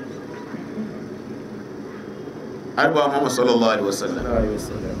olórí àríwá Muhammad sallallahu alaihi wasallam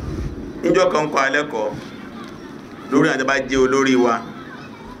níjọ́ kan kọ́ alẹ́kọ̀ọ́ lórí àjọba jẹ́ olórí wa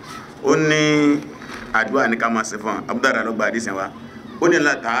ó ní àdúrà ní ká máa ṣe fún abúdára lọ́gbà àdísìn wa ó ní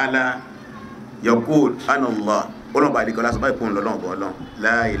Allah ta'ala yaqul anallah ọlọ́gbà àdíkọ́ lásán báyìí kún lọ́lọ́wọ́ ọlọ́run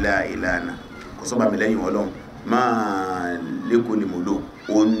la ilaha illa ana kò sọ́bà mi lẹ́yìn ọlọ́run malikul muluk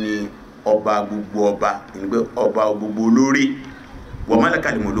ó ní ọba gbogbo ọba ìnígbé ọba gbogbo olórí wa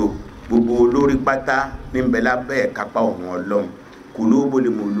malakal muluk gbogbo olórí pátá ní bẹ̀lá bẹ́ẹ̀ kápá ọ̀hún ọlọ́run kulubul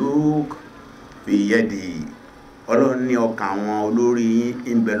muluk fi yadi ọlọ́run ní ọkàn àwọn olórí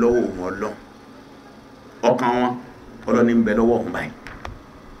yín ń bẹ lọ́wọ́ ọ̀hún ọlọ́run ọkàn wọn ọlọ́run ní ń bẹ lọ́wọ́ ọ̀hún báyìí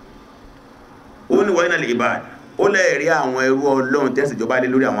ó ní wọ́n lè bá ó lẹ́ẹ̀rí àwọn ẹrú ọlọ́run tẹ́sì ìjọba lé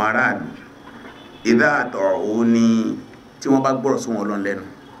lórí àwọn aráàlú ìdá àtọ̀ ó ní tí wọ́n bá gbọ́rọ̀ sún wọn ọlọ́run lẹ́nu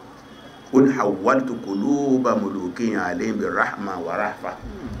ó ní hawaltu quluba mulukin alayhim bi rahma wa rahfa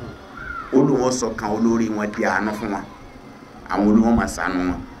ó lù wọ́n sọkàn olórí wọn di àánú fún wọn àwọn olú wọn máa ṣàánú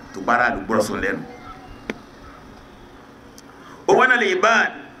wọn tó bá aráàlú gbọ́rọ̀ sún lẹ́nu ó wọ́n lè bá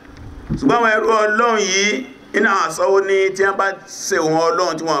ṣùgbọ́n àwọn ẹrú ọlọ́run yìí iná àsọ́wó ní tí wọ́n bá ṣe wọn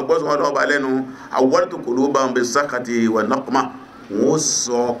ọlọ́run tí wọ́n gbọ́ sí wọn ọlọ́run bá lẹ́nu awwaltu qulubahum bis-sakhati wan-naqma wọ́n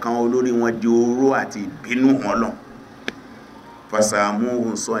sọ kan olórí wọn di oró àti ìbínú wọn lọ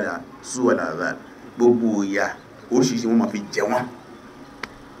fasamuhum su'al adhab gbogbo ìyà oríṣiríṣi wọn máa fi jẹ wọn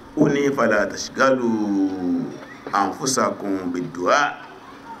ó ní fala tashghalu anfusakum bid-du'a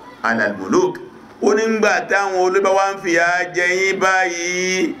ala al-muluk ó ní ń gbà táwọn olóbá wá ń fìyà jẹ yín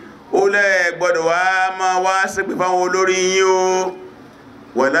báyìí ó lẹ́ gbọ́dọ̀ wá máa wá ṣépè fáwọn olórí yín o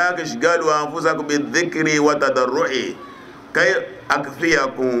wala tashghalu anfusakum bi-dhikri wa tadarru'i kay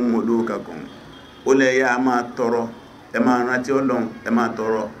akfiyakum mulukakum ó lẹ́ yá máa tọrọ ẹ máa rántí Ọlọ́run ẹ máa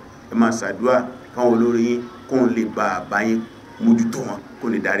tọrọ ẹ máa ṣàdúà fáwọn olórí yín kó lè bá àbáyín mójútó wọn kó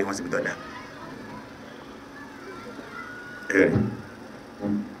lè darí wọn síbi tó dáa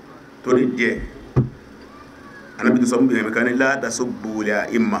torí díẹ̀ Ànábì tó sọ mú bìnrin kan ní la tasubbu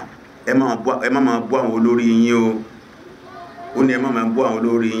al-a'imma ẹ má máa bú àwọn olórí yín o ó ní ẹ má máa bú àwọn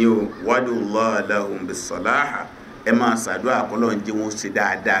olórí yín o wadullahi lahum bis-salaha ẹ máa ṣàdúrà àkọlọ́ ń jẹ́ wọn ṣe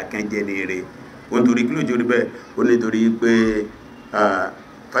dáadáa kẹ́ jẹ́ ní eré ó ń torí kí ló jórí bẹ́ẹ̀ ó ní torí pé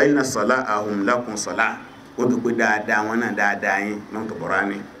fa inna salahahum lakum salah ó tó pé dáadáa wọn náà dáadáa yín náà tó bọ̀rọ̀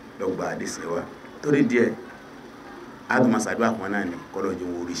ní lọ́gbà àdìsẹ́ wa torí díẹ̀ á tó máa ṣàdúrà fún wọn náà ní kọ́lọ́ jẹ́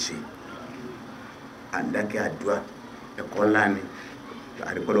wọn orí ṣe àndákẹ́ àdúrà ẹ̀kọ́ ńlá ni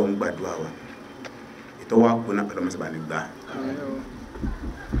àrípọ́lọ́ ń gbàdúrà wa ìtọ́wà kú náà pẹ̀lú mẹ́sàbà ní gbà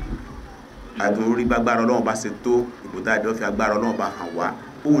àdùn orí gbágbára Ọlọ́run bá ṣe tó ìbòtá àjọ fi agbára Ọlọ́run bá hàn wá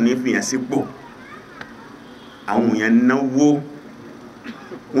òun ní fìyàn sípò àwọn èèyàn náwó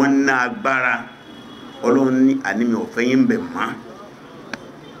wọ́n ná agbára Ọlọ́run ní àními ọ̀fẹ́ yín bẹ̀ mọ́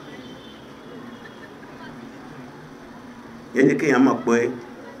yẹ́jẹ́ kéèyàn mọ̀ pé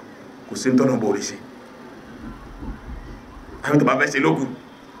kò sí ń tọ́nà bó rí ṣe àwọn tó bá fẹ́ ṣe lókù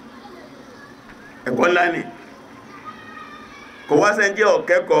ẹ̀kọ́ ńlá ni kò wá sẹ́ jẹ́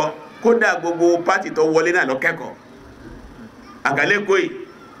ọ̀kẹ́kọ̀ọ́ kódà gbogbo pátì tó wọlé náà lọ kẹ́kọ̀ọ́ àkàlẹ́kọ̀ọ́ yìí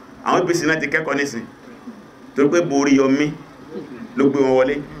àwọn APC náà ti kẹ́kọ̀ọ́ nísìn tó pé borí yomi ló gbé wọn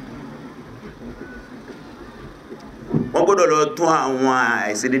wọlé. Wọ́n gbọ́dọ̀ lọ tún àwọn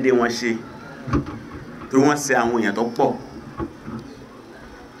àìṣedédé wọn ṣe tó wọ́n ṣe àwọn èèyàn tó pọ̀.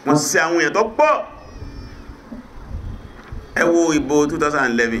 Wọ́n ṣe àwọn èèyàn tó pọ̀. Ẹ wo ìbò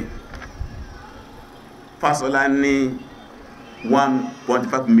 2011. Fáṣọlá ní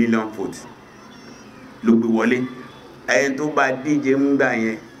 1.5 million votes ló gbé wọlé. Ẹni tó bá díje ń gbà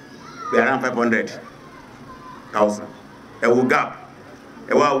yẹn pé around 500,000. Ẹ wo gap.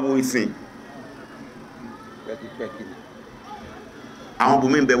 Ẹ wá wo ìsìn. Àwọn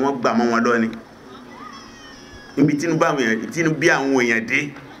bùnmí ń bẹ wọ́n gbà mọ́ wọn lọ ni. Níbi tínú bí àwọn èèyàn dé.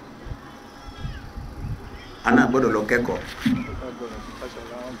 A náà gbọ́dọ̀ lọ kẹ́kọ̀ọ́.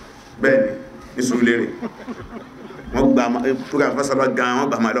 Bẹ́ẹ̀ni, ní Sùúrùlérè. Wọ́n gbà program Fáṣọlá gan wọ́n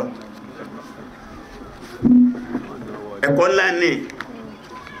gbà máa lọ. Ẹ̀kọ́ ńlá ni.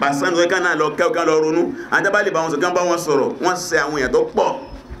 Pàṣán tó kán náà lọ kẹ́kọ̀ọ́ lọ ronú. Àjábálì bá wọn sọ kán bá wọn sọ̀rọ̀. Wọ́n ṣe àwọn èèyàn tó pọ̀.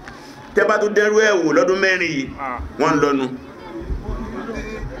 Tẹ́bá tó dẹ́rú ẹ̀wò lọ́dún 4 yìí, wọ́n lọ́nu.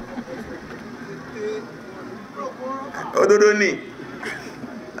 Òdodo ni.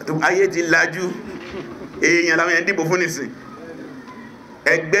 Ayé ti lajú. Èèyàn làwọn èèyàn dìbò fún nìsìn.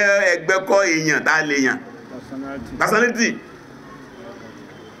 Ẹgbẹ́ kọ́ èèyàn tá lè yàn. Personality.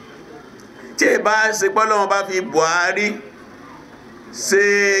 Tí ẹ bá ṣe pọ́lọ́wọ́n bá fi Buhari ṣe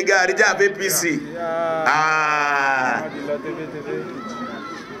gàríjà APC.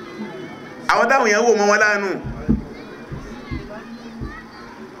 Àwọn táwọn èèyàn wò mọ́ wọn lánú.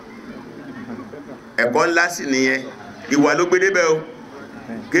 Ẹ̀kọ́ ńlá sí nìyẹn. Ìwà ló gbé débẹ̀ o.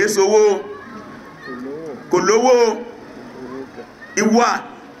 Kìí sowó. Kò lówó. Ìwà.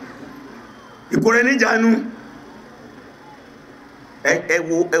 Ìkórè níjànú. Ẹ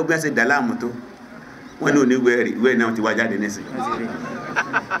wo ẹgbẹ́ ṣe dà láàmú tó. Wọ́n ní oníwẹ̀ẹ́rì ìwé náà ti wá jáde nísìn.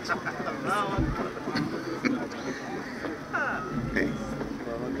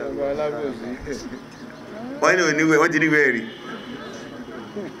 Wọ́n ní oníwẹ̀ wọ́n ti rí wẹ́ẹ̀rí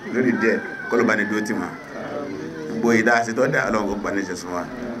lórí díẹ̀ kọlọ̀bá ní dúró tí wọ́n gbogbo ìdá àti tọ́dá ọlọ́run gbogbo ní ṣẹ̀sùn wa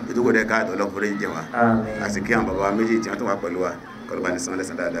ètò kò dẹ̀ káàtọ̀ ọlọ́kùnrin jẹ wa àti kí àwọn bàbá méjì tí wọ́n tó wà pẹ̀lú wa kọlọ̀bá ní sàn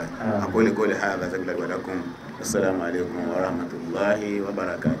lẹ́sàn dáadáa àkólé kólé ha àbá sẹ́gbẹ̀lẹ̀ gbàdákùn assalamu alaikum wa rahmatullahi wa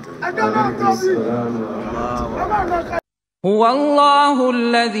barakatuh. هو الله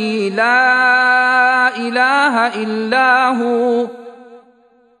الذي لا إله إلا هو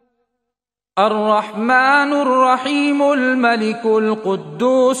الرحمن الرحيم الملك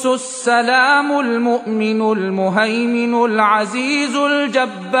القدوس السلام المؤمن المهيمن العزيز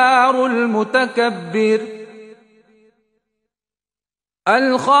الجبار المتكبر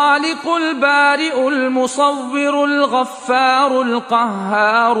الخالق البارئ المصور الغفار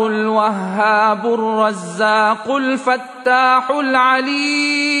القهار الوهاب الرزاق الفتاح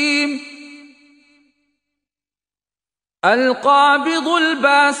العليم القابض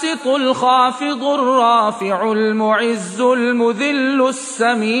الباسط الخافض الرافع المعز المذل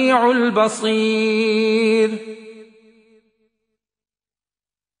السميع البصير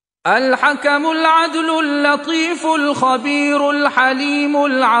الحكم العدل اللطيف الخبير الحليم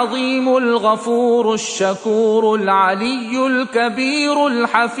العظيم الغفور الشكور العلي الكبير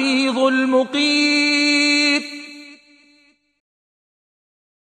الحفيظ المقيم